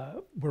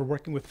we're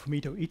working with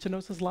Fumito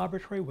Ichinos'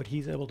 laboratory. What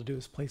he's able to do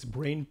is place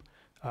brain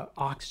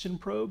oxygen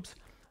probes.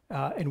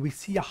 And we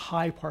see a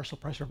high partial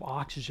pressure of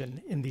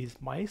oxygen in these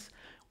mice.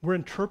 We're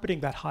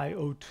interpreting that high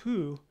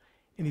O2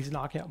 in these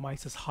knockout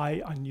mice as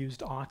high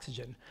unused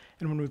oxygen.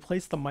 And when we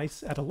place the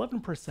mice at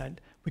 11%,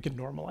 we can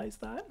normalize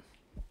that.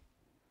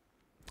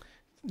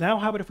 Now,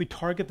 how about if we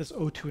target this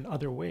O2 in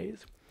other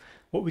ways?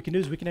 What we can do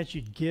is we can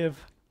actually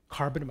give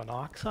carbon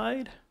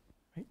monoxide,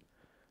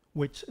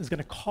 which is going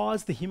to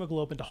cause the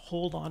hemoglobin to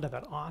hold on to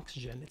that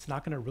oxygen. It's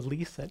not going to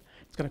release it.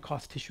 It's going to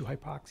cause tissue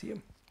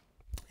hypoxia.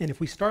 And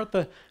if we start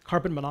the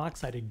carbon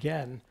monoxide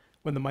again,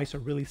 when the mice are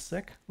really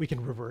sick, we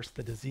can reverse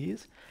the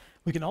disease.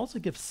 We can also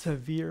give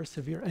severe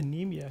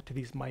anemia to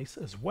these mice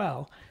as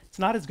well. It's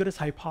not as good as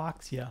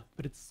hypoxia,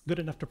 but it's good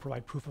enough to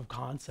provide proof of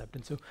concept.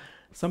 And so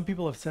some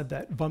people have said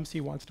that Vamsi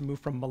wants to move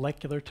from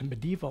molecular to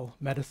medieval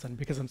medicine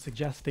because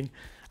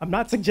I'm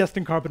not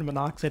suggesting carbon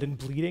monoxide and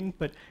bleeding,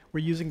 but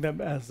we're using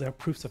them as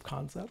proofs of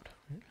concept.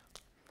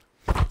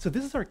 So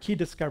this is our key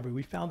discovery.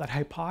 We found that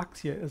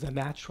hypoxia is a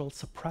natural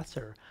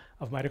suppressor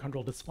of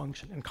mitochondrial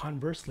dysfunction, and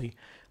conversely,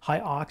 high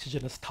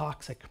oxygen is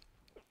toxic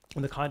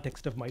in the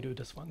context of mito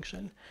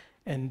dysfunction.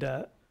 And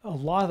a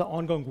lot of the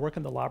ongoing work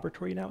in the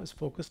laboratory now is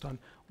focused on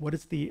what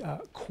is the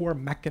core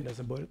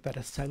mechanism, both at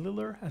a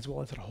cellular as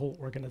well as at a whole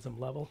organism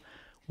level.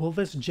 Will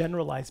this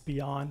generalize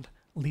beyond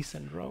Lee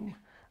syndrome?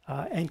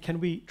 And can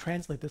we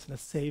translate this in a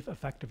safe,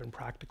 effective, and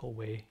practical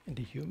way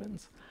into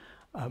humans?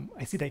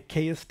 I see that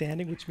Kay is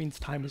standing, which means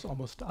time is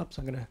almost up,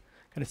 so I'm going to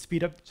kind of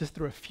speed up just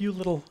through a few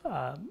little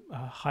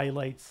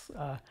highlights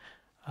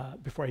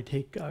before I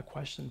take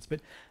questions.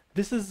 But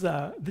this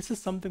is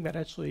something that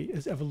actually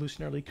is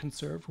evolutionarily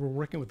conserved. We're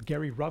working with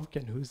Gary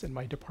Ruvkin, who's in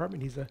my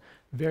department. He's a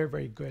very,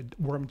 very good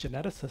worm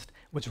geneticist.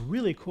 What's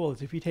really cool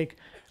is if you take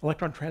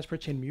electron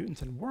transport chain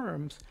mutants in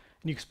worms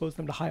and you expose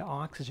them to high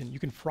oxygen, you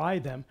can fry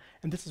them,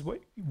 and this is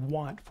what you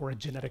want for a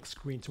genetic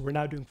screen. So we're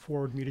now doing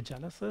forward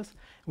mutagenesis.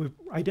 We're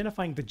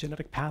identifying the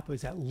genetic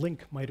pathways that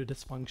link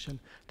mitodysfunction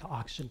to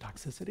oxygen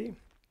toxicity.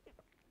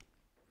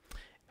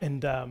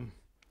 And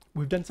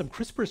we've done some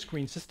CRISPR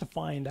screens just to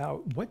find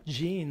out what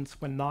genes,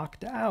 when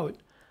knocked out,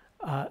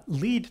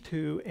 lead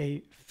to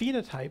a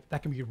phenotype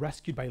that can be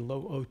rescued by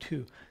low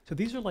O2. So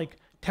these are like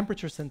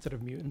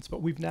temperature-sensitive mutants,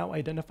 but we've now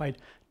identified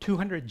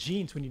 200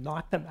 genes. When you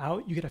knock them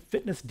out, you get a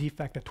fitness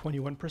defect at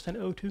 21%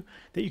 O2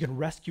 that you can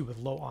rescue with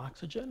low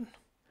oxygen.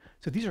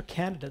 So these are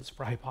candidates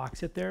for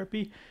hypoxia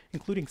therapy,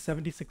 including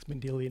 76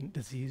 Mendelian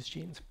disease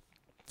genes.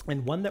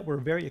 And one that we're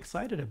very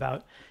excited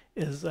about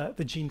is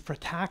the gene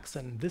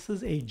frataxin. This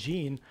is a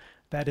gene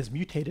that is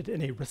mutated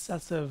in a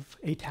recessive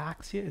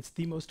ataxia. It's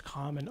the most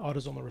common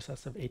autosomal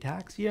recessive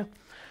ataxia.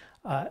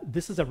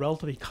 This is a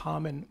relatively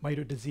common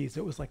mito disease.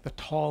 It was like the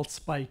tall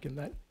spike in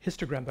that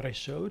histogram that I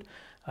showed.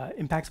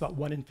 Impacts about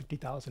 1 in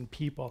 50,000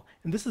 people.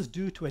 And this is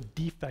due to a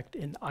defect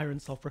in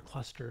iron-sulfur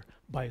cluster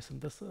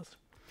biosynthesis.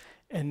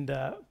 And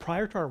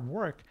prior to our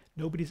work,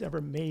 nobody's ever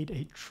made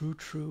a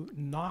true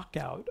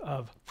knockout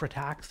of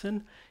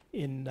frataxin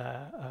in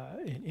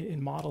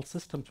model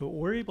systems. What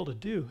we're able to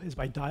do is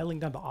by dialing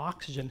down the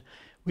oxygen,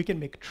 we can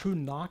make true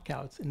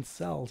knockouts in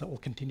cells that will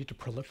continue to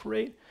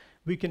proliferate.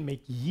 We can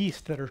make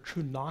yeast that are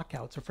true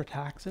knockouts of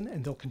frataxin,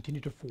 and they'll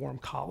continue to form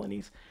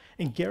colonies.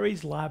 And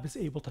Gary's lab is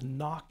able to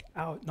knock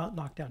out, not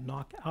knock down,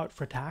 knock out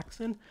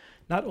frataxin.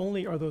 Not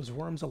only are those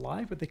worms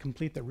alive, but they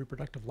complete their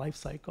reproductive life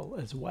cycle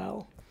as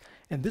well.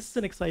 And this is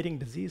an exciting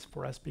disease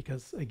for us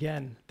because,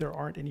 again, there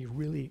aren't any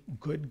really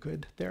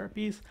good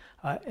therapies,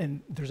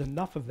 and there's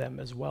enough of them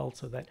as well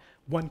so that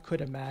one could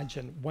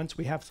imagine once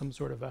we have some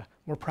sort of a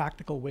more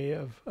practical way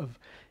of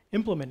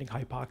implementing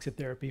hypoxia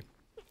therapy,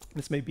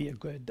 this may be a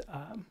good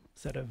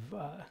set of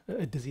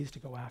a disease to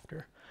go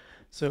after.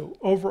 So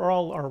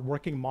overall, our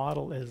working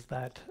model is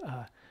that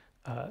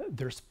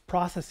there's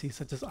processes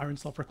such as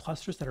iron-sulfur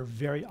clusters that are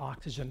very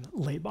oxygen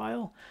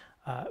labile.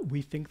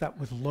 We think that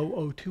with low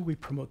O2, we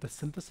promote the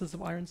synthesis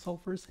of iron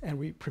sulfurs and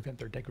we prevent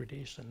their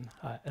degradation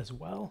as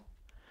well.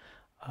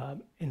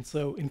 And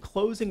so in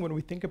closing, when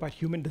we think about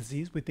human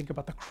disease, we think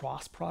about the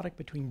cross product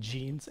between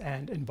genes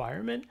and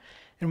environment.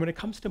 And when it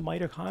comes to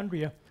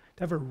mitochondria,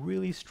 they have a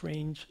really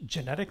strange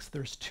genetics.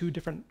 There's 2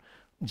 different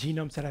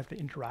genomes that have to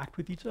interact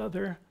with each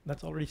other.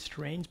 That's already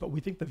strange, but we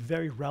think the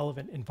very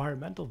relevant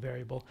environmental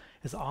variable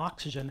is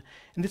oxygen.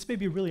 And this may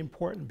be really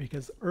important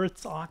because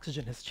Earth's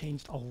oxygen has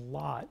changed a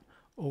lot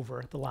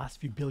over the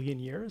last few billion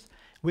years.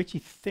 We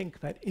actually think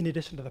that in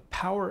addition to the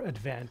power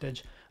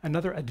advantage,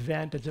 another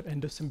advantage of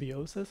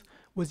endosymbiosis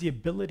was the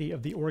ability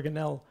of the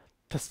organelle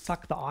to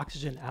suck the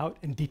oxygen out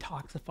and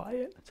detoxify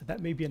it. So that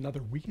may be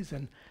another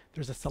reason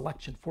there's a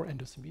selection for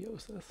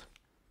endosymbiosis.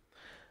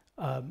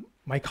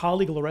 My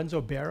colleague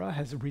Lorenzo Berra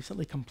has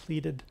recently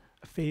completed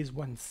a phase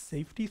 1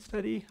 safety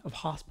study of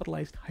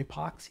hospitalized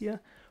hypoxia,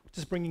 which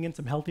is bringing in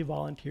some healthy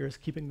volunteers,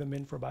 keeping them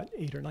in for about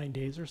 8 or 9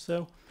 days or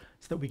so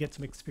that we get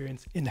some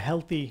experience in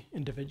healthy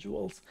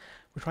individuals.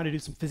 We're trying to do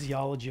some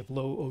physiology of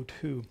low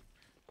O2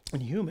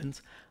 in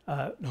humans.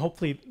 And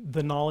hopefully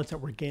the knowledge that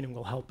we're gaining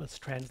will help us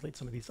translate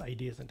some of these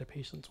ideas into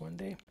patients one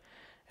day.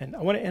 And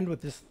I want to end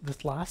with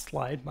this last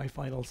slide, my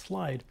final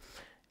slide.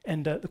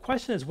 And the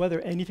question is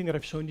whether anything that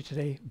I've shown you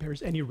today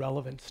bears any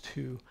relevance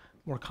to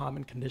more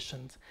common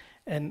conditions.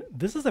 And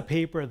this is a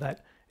paper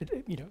that,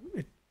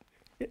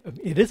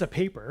 it is a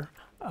paper,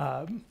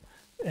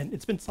 and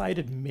it's been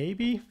cited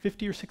maybe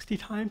 50 or 60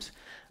 times,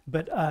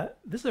 but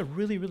this is a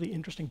really, really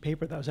interesting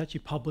paper that was actually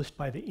published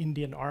by the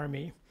Indian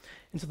Army.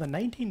 And so in the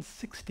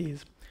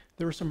 1960s,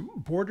 there were some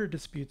border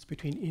disputes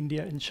between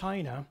India and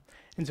China.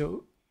 And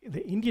so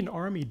the Indian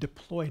Army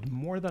deployed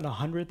more than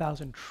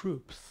 100,000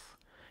 troops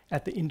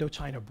at the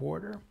Indo-China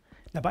border.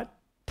 Now, about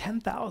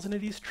 10,000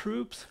 of these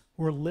troops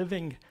were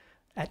living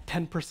at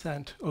 10%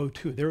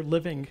 O2. They're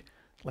living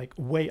like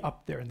way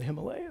up there in the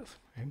Himalayas,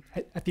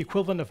 right? At the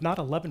equivalent of not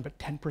 11, but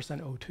 10%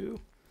 O2.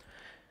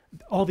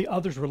 All the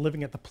others were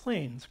living at the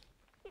plains.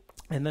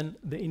 And then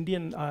the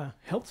Indian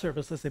health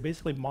services, they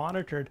basically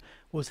monitored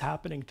what was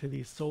happening to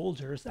these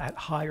soldiers at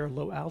high or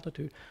low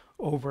altitude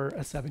over a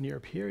 7-year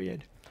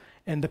period.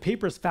 And the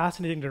paper is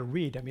fascinating to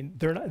read. I mean,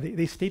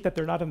 they state that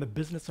they're not in the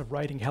business of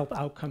writing health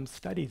outcome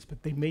studies,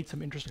 but they made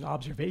some interesting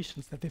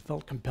observations that they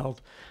felt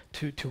compelled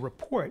to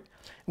report.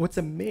 And what's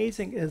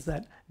amazing is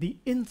that the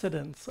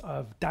incidence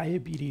of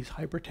diabetes,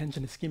 hypertension,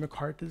 ischemic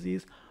heart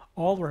disease,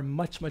 all were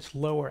much, much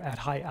lower at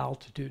high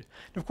altitude.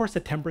 And of course, the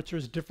temperature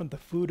is different, the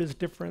food is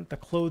different, the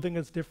clothing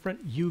is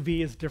different,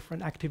 UV is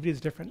different, activity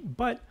is different.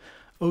 But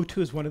O2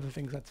 is one of the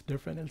things that's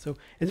different. And so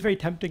it's very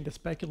tempting to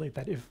speculate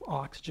that if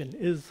oxygen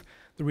is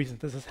the reason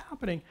this is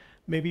happening,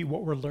 maybe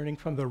what we're learning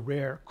from the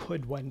rare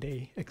could one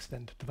day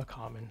extend to the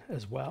common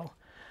as well.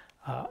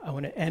 I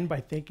want to end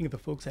by thanking the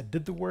folks that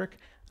did the work.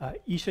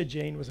 Isha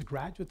Jain was a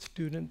graduate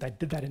student that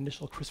did that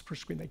initial CRISPR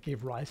screen that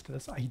gave rise to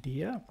this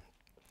idea.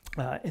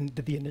 And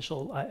did the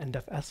initial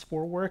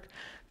NDF-S4 work.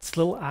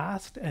 Slil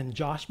Ast and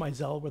Josh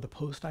Mizell were the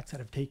postdocs that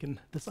have taken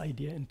this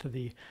idea into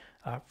the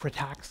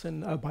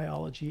frataxin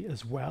biology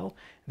as well.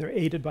 They're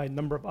aided by a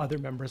number of other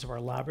members of our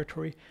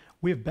laboratory.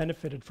 We have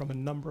benefited from a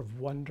number of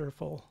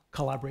wonderful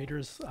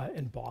collaborators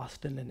in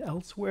Boston and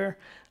elsewhere,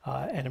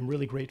 and I'm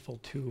really grateful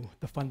to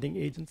the funding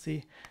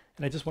agency.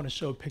 And I just want to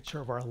show a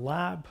picture of our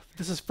lab.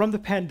 This is from the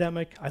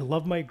pandemic. I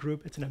love my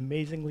group. It's an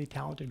amazingly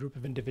talented group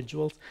of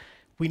individuals.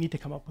 We need to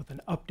come up with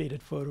an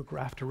updated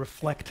photograph to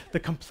reflect the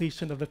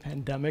completion of the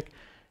pandemic.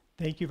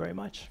 Thank you very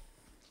much.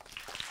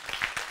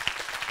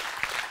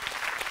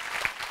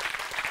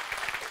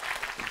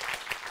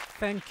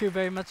 Thank you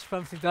very much,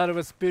 Vamsi. That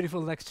was a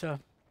beautiful lecture.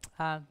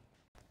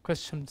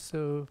 Question,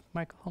 so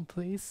microphone,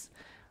 please.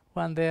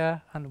 One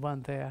there and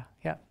one there.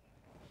 Yeah.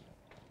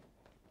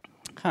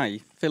 Hi,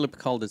 Philip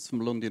Caldas from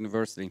Lund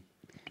University.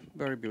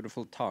 Very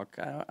beautiful talk.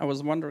 I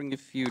was wondering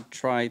if you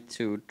tried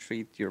to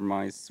treat your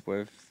mice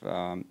with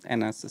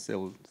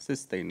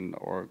N-acetylcysteine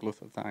or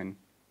glutathione.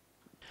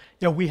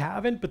 Yeah, we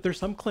haven't, but there's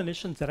some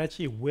clinicians that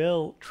actually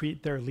will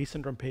treat their Lee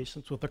syndrome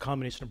patients with a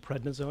combination of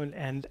prednisone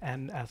and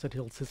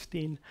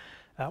acetylcysteine.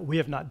 We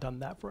have not done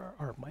that for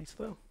our mice,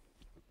 though.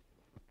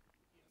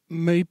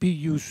 Maybe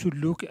you should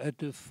look at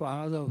the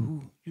father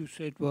who you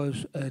said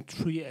was a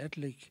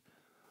triathlete.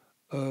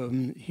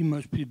 He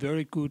must be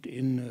very good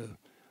in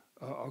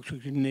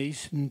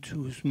oxygenation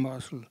to his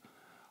muscle.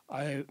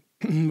 I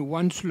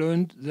once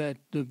learned that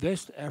the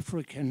West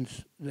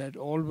Africans that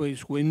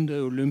always win the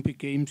Olympic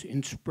Games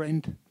in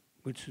sprint,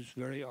 which is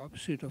very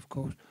opposite, of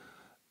course,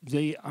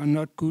 they are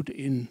not good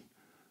in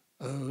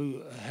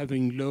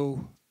having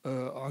low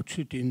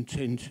oxygen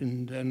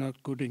tension. They're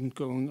not good in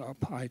going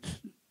up heights,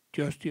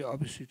 just the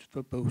opposite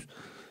for both.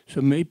 So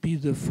maybe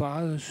the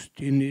father's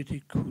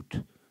genetic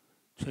could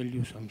tell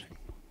you something.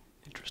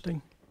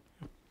 Interesting.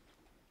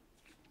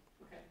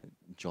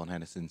 John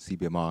Hennison,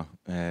 CBMR.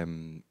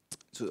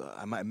 So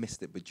I might have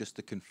missed it, but just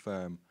to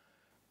confirm,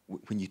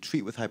 when you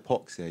treat with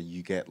hypoxia,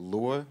 you get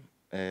lower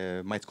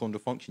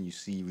mitochondrial function, you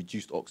see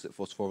reduced oxidate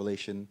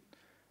phosphorylation,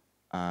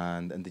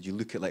 and did you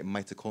look at like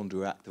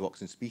mitochondrial active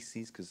oxygen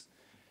species? Because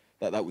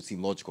that would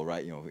seem logical,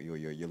 right? You know,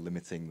 you're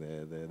limiting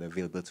the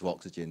availability of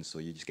oxygen, so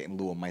you're just getting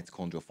lower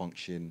mitochondrial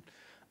function,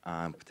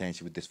 and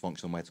potentially with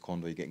dysfunctional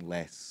mitochondria, you're getting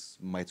less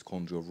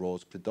mitochondrial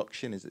ROS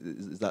production.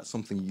 Is that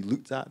something you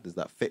looked at? Does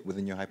that fit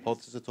within your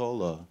hypothesis at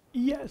all? Or?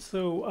 Yeah,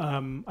 so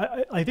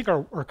I think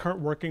our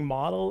current working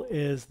model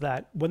is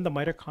that when the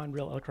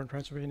mitochondrial electron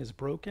transfer is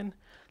broken,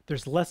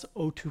 there's less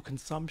O2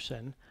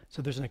 consumption,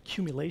 so there's an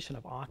accumulation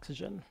of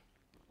oxygen.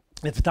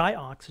 It's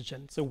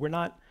dioxygen, so we're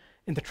not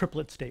in the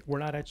triplet state. We're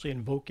not actually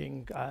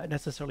invoking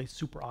necessarily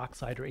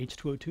superoxide or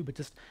H2O2, but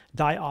just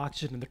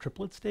dioxygen in the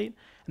triplet state.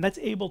 And that's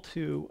able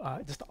to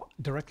just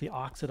directly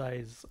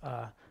oxidize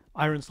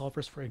iron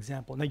sulfurs, for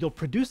example. Now you'll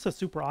produce a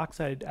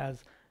superoxide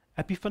as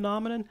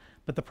epiphenomenon,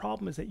 but the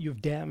problem is that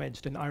you've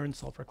damaged an iron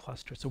sulfur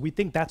cluster. So we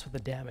think that's what the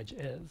damage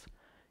is.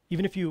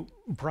 Even if you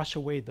brush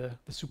away the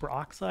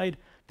superoxide,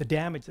 the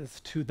damage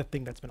is to the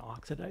thing that's been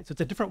oxidized. So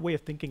it's a different way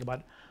of thinking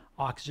about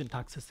oxygen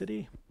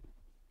toxicity.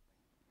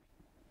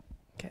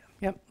 Okay.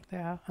 Yep.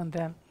 There and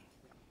then.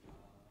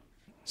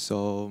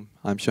 So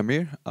I'm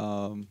Shamir,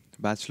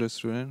 bachelor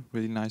student.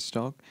 Really nice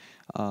talk.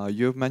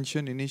 You have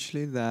mentioned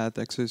initially that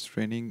exercise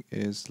training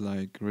is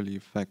like really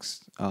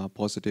affects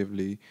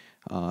positively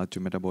to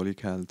metabolic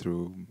health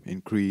through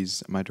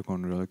increased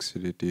mitochondrial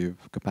oxidative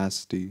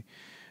capacity.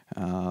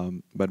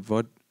 But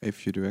what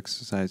if you do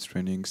exercise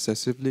training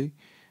excessively?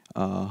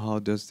 How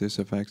does this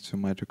affect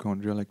your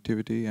mitochondrial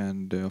activity?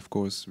 And of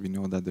course, we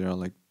know that there are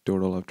like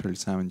total of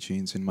 37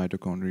 genes in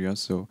mitochondria.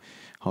 So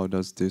how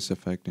does this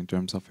affect in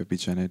terms of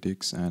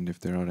epigenetics and if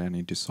there are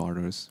any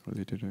disorders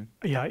related to it?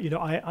 Yeah, you know,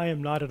 I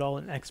am not at all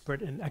an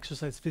expert in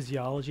exercise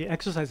physiology.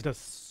 Exercise does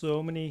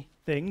so many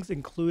things,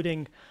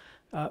 including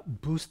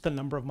boost the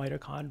number of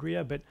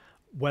mitochondria, but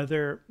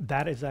whether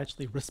that is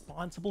actually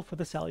responsible for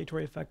the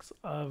salutary effects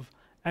of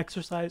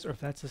exercise or if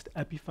that's just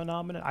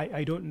epiphenomenon,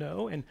 I don't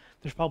know. And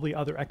there's probably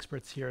other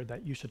experts here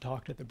that you should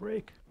talk to at the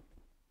break.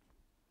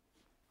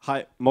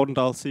 Hi, Morten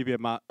Dahl,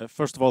 CBMR.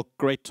 First of all,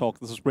 great talk.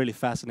 This was really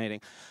fascinating.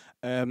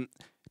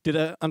 Did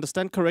I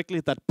understand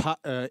correctly that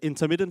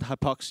intermittent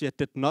hypoxia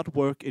did not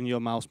work in your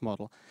mouse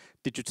model?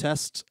 Did you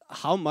test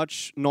how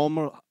much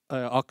normal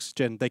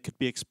oxygen they could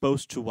be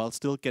exposed to while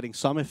still getting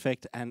some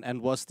effect?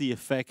 And was the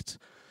effect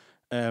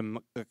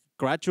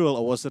gradual,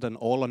 or was it an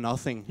all or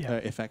nothing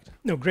effect?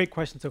 No, great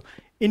question. So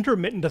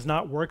intermittent does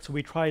not work. So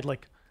we tried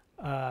like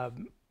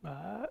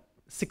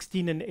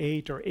 16 and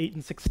 8 or 8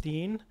 and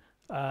 16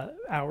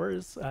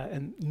 hours,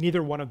 and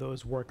neither one of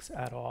those works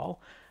at all.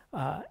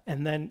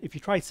 And then if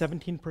you try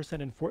 17%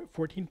 and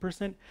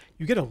 14%,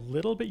 you get a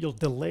little bit, you'll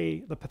delay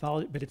the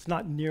pathology, but it's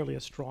not nearly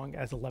as strong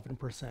as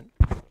 11%.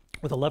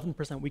 With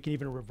 11%, we can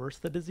even reverse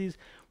the disease.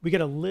 We get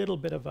a little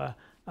bit of a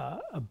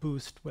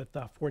boost with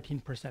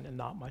 14% and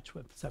not much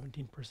with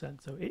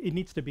 17%. So it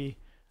needs to be,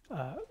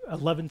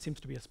 11 seems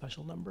to be a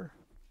special number.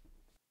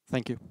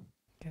 Thank you.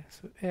 Okay,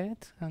 so Ed,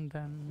 and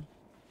then...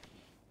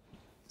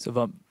 So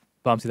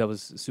Vamsi, that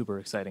was super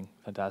exciting,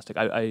 fantastic.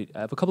 I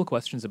have a couple of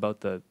questions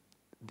about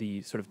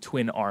the sort of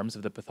twin arms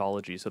of the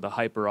pathology, so the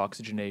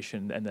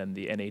hyperoxygenation and then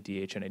the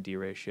NADH-NAD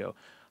ratio.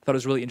 I thought it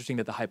was really interesting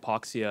that the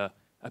hypoxia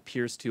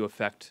appears to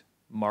affect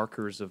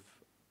markers of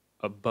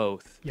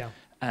both. Yeah.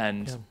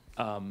 And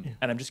and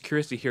I'm just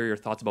curious to hear your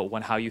thoughts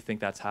about how you think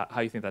that's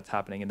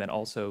happening, and then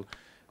also,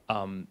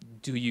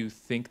 do you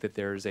think that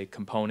there's a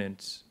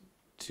component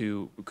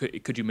to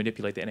could you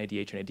manipulate the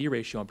NADH-NAD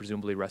ratio and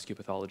presumably rescue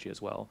pathology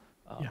as well?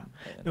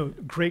 No,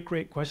 great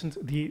questions.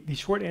 The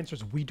short answer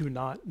is we do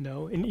not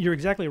know. And you're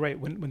exactly right.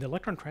 When the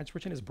electron transfer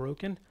chain is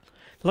broken,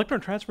 the electron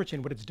transfer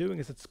chain, what it's doing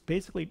is it's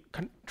basically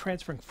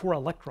transferring 4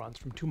 electrons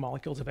from 2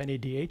 molecules of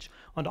NADH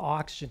onto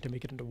oxygen to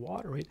make it into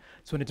water, right?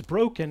 So when it's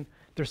broken,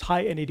 there's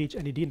high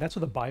NADH, NAD, and that's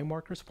what the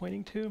biomarker is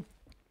pointing to.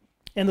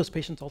 And those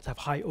patients also have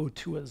high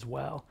O2 as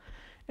well.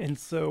 And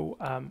so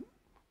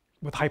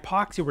with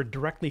hypoxia, we're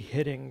directly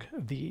hitting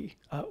the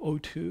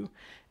O2.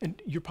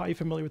 And you're probably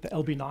familiar with the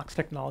LB-NOx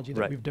technology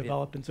that we've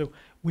developed. And so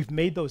we've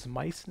made those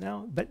mice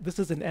now. This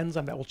is an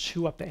enzyme that will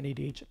chew up the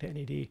NADH to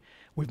NAD.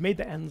 We've made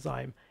the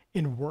enzyme.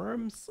 In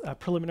worms,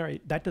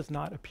 preliminary, that does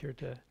not appear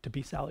to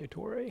be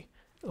salutary.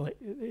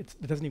 It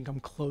doesn't even come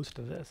close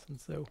to this. And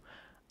so,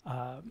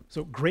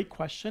 so great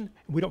question.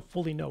 We don't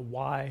fully know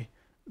why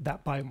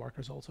that biomarker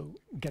is also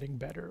getting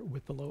better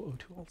with the low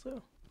O2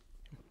 also.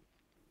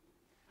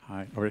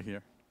 Hi, over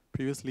here.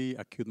 Previously,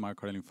 acute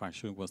myocardial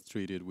infarction was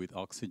treated with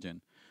oxygen.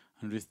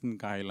 And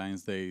recent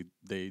guidelines,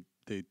 they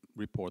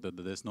reported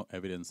that there's no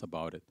evidence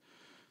about it.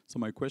 So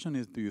my question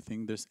is, do you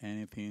think there's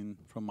anything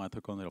from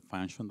mitochondrial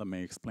function that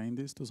may explain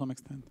this to some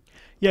extent?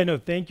 Yeah, no,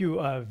 thank you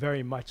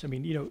very much. I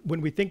mean,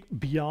 when we think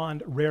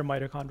beyond rare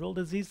mitochondrial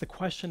disease, the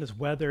question is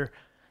whether,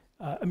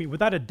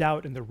 without a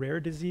doubt in the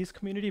rare disease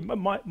community,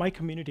 my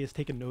community has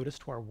taken notice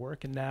to our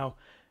work, and now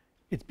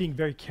it's being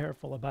very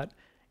careful about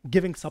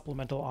giving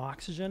supplemental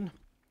oxygen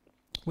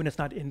when it's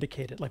not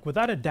indicated. Like,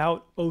 without a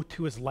doubt,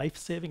 O2 is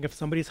life-saving. If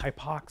somebody's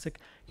hypoxic,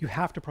 you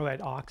have to provide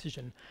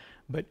oxygen.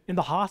 But in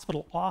the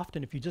hospital,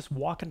 often, if you just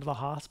walk into the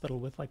hospital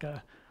with like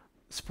a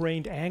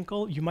sprained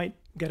ankle, you might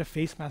get a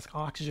face mask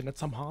oxygen at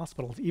some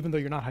hospitals, even though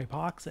you're not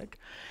hypoxic.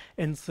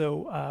 And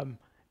so,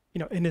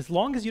 and as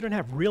long as you don't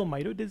have real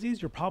mito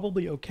disease, you're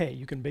probably okay.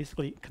 You can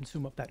basically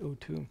consume up that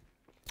O2.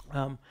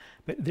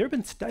 But there have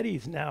been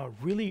studies now,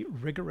 really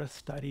rigorous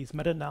studies,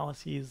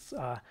 meta-analyses,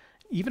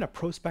 even a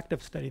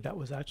prospective study that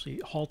was actually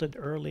halted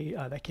early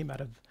that came out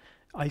of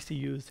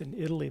ICUs in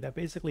Italy that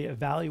basically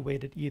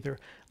evaluated either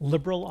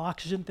liberal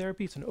oxygen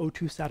therapy, so an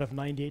O2 sat of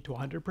 98 to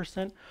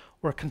 100%,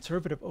 or a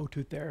conservative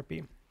O2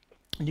 therapy.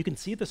 And you can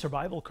see the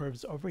survival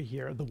curves over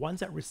here. The ones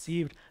that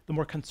received the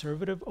more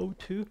conservative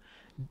O2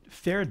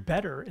 fared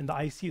better in the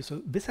ICU.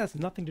 So this has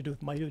nothing to do with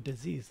mito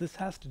disease. This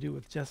has to do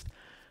with just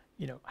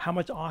how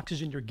much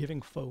oxygen you're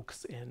giving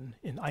folks in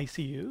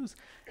ICUs.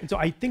 And so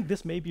I think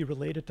this may be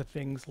related to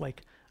things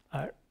like,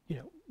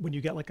 when you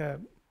get like a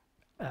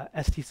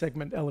ST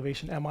segment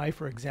elevation MI,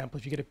 for example,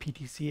 if you get a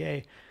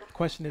PTCA, the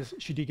question is,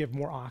 should you give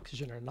more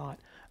oxygen or not?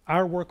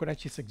 Our work would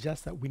actually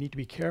suggest that we need to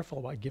be careful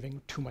about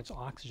giving too much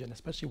oxygen,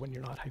 especially when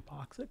you're not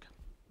hypoxic.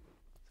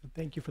 So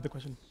thank you for the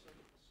question.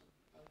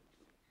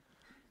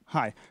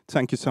 Hi,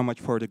 thank you so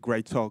much for the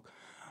great talk.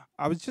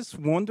 I was just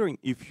wondering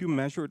if you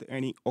measured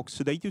any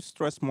oxidative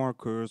stress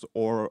markers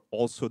or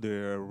also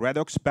the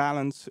redox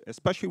balance,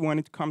 especially when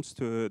it comes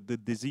to the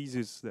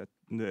diseases that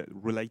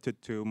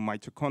related to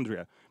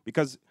mitochondria,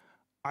 because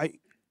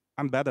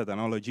I'm bad at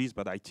analogies,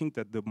 but I think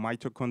that the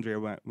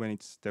mitochondria, when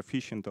it's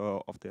deficient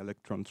of the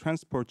electron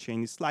transport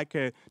chain, is like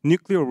a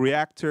nuclear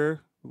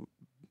reactor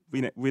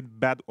with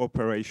bad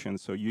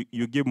operations. So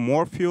you give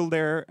more fuel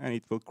there, and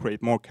it will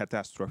create more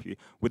catastrophe.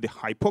 With the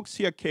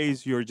hypoxia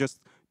case, you're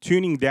just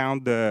tuning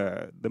down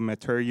the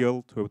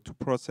material to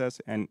process,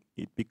 and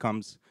it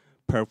becomes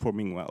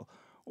performing well.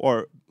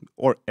 Or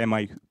am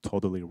I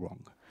totally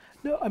wrong?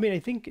 No, I mean, I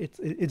think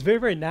it's very,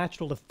 very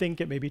natural to think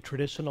it may be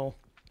traditional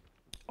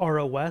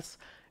ROS.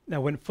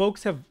 Now, when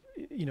folks have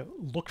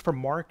looked for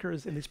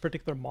markers in these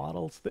particular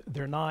models,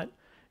 they're not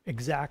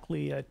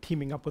exactly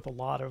teaming up with a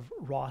lot of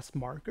ROS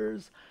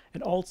markers.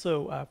 And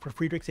also for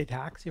Friedreich's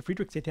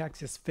ataxia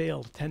has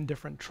failed 10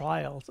 different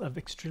trials of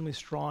extremely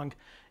strong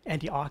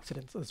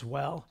antioxidants as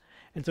well.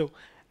 And so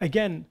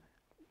again,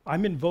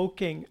 I'm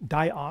invoking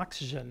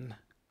dioxygen,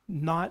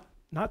 not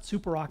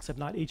superoxide,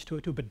 not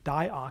H2O2, but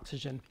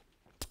dioxygen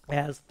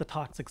as the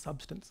toxic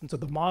substance. And so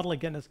the model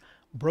again is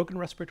broken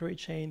respiratory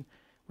chain.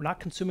 We're not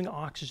consuming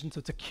oxygen, so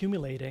it's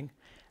accumulating.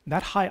 And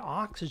that high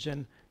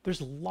oxygen,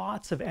 there's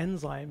lots of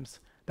enzymes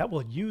that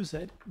will use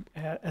it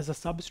as a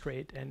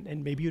substrate,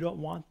 and maybe you don't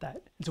want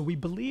that. And so we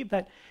believe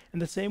that in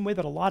the same way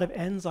that a lot of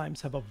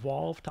enzymes have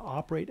evolved to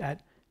operate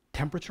at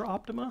temperature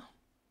optima,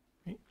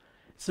 right?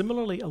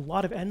 Similarly, a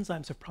lot of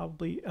enzymes have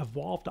probably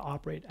evolved to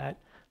operate at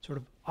sort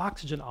of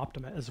oxygen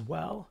optima as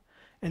well.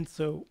 And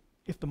so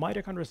if the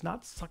mitochondria is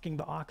not sucking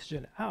the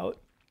oxygen out,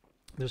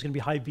 there's going to be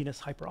high venous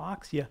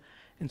hyperoxia,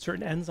 and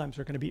certain enzymes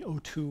are going to be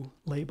O2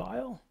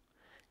 labile.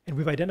 And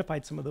we've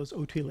identified some of those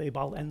O2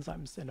 labile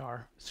enzymes in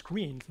our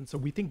screens. And so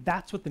we think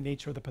that's what the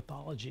nature of the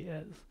pathology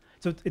is.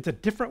 So it's a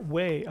different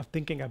way of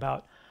thinking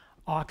about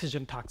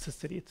oxygen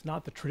toxicity. It's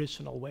not the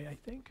traditional way, I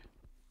think.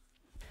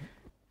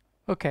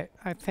 Okay,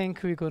 I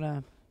think we're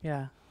gonna,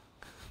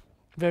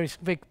 very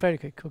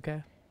quick,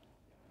 okay?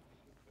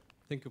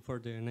 Thank you for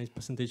the nice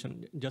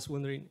presentation. Just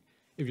wondering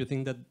if you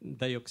think that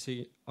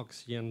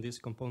dioxygen, this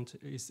compound,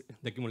 is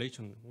the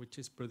accumulation which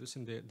is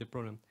producing the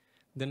problem.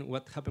 Then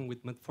what happened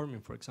with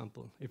metformin, for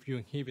example? If you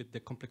inhibit the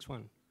complex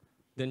one,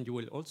 then you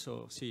will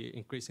also see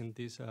increase in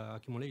this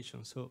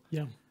accumulation. So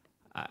yeah,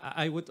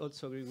 I would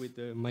also agree with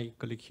my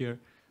colleague here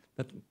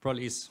that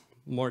probably is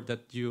more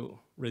that you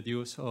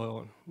reduce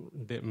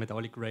the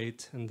metabolic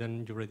rate, and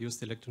then you reduce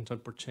the electron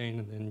transport chain,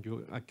 and then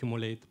you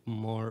accumulate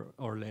more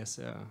or less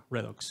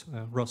redox,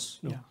 ROS.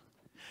 No?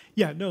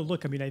 Yeah, no,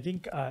 look, I mean, I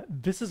think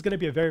this is going to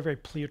be a very, very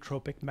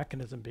pleiotropic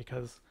mechanism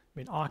because, I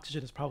mean,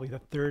 oxygen is probably the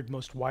third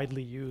most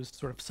widely used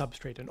sort of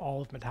substrate in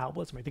all of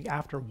metabolism. I think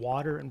after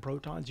water and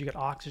protons, you get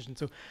oxygen.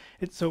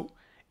 So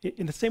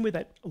in the same way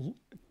that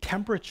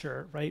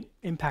temperature, right,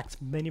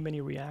 impacts many, many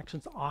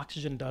reactions,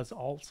 oxygen does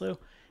also.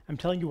 I'm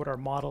telling you what our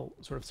model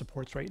sort of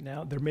supports right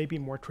now. There may be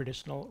more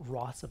traditional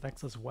ROS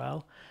effects as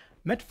well.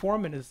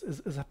 Metformin is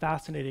a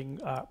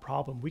fascinating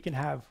problem. We can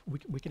have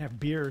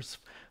beers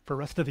for the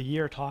rest of the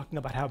year talking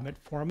about how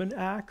metformin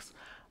acts.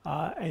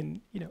 And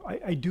you know,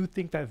 I do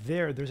think that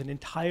there's an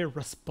entire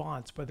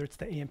response, whether it's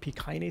the AMP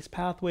kinase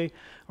pathway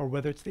or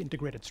whether it's the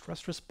integrated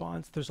stress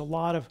response. There's a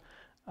lot of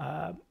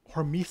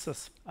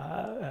hormesis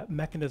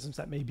mechanisms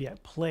that may be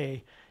at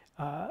play.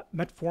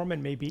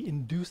 Metformin may be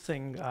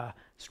inducing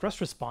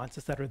stress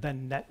responses that are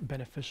then net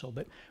beneficial.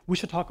 But we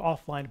should talk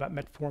offline about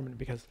metformin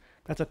because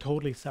that's a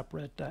totally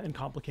separate and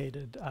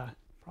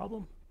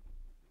problem.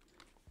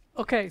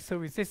 Okay, so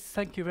with this,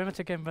 thank you very much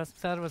again,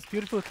 That was a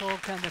beautiful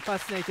talk and a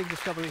fascinating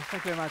discovery.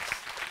 Thank you very much.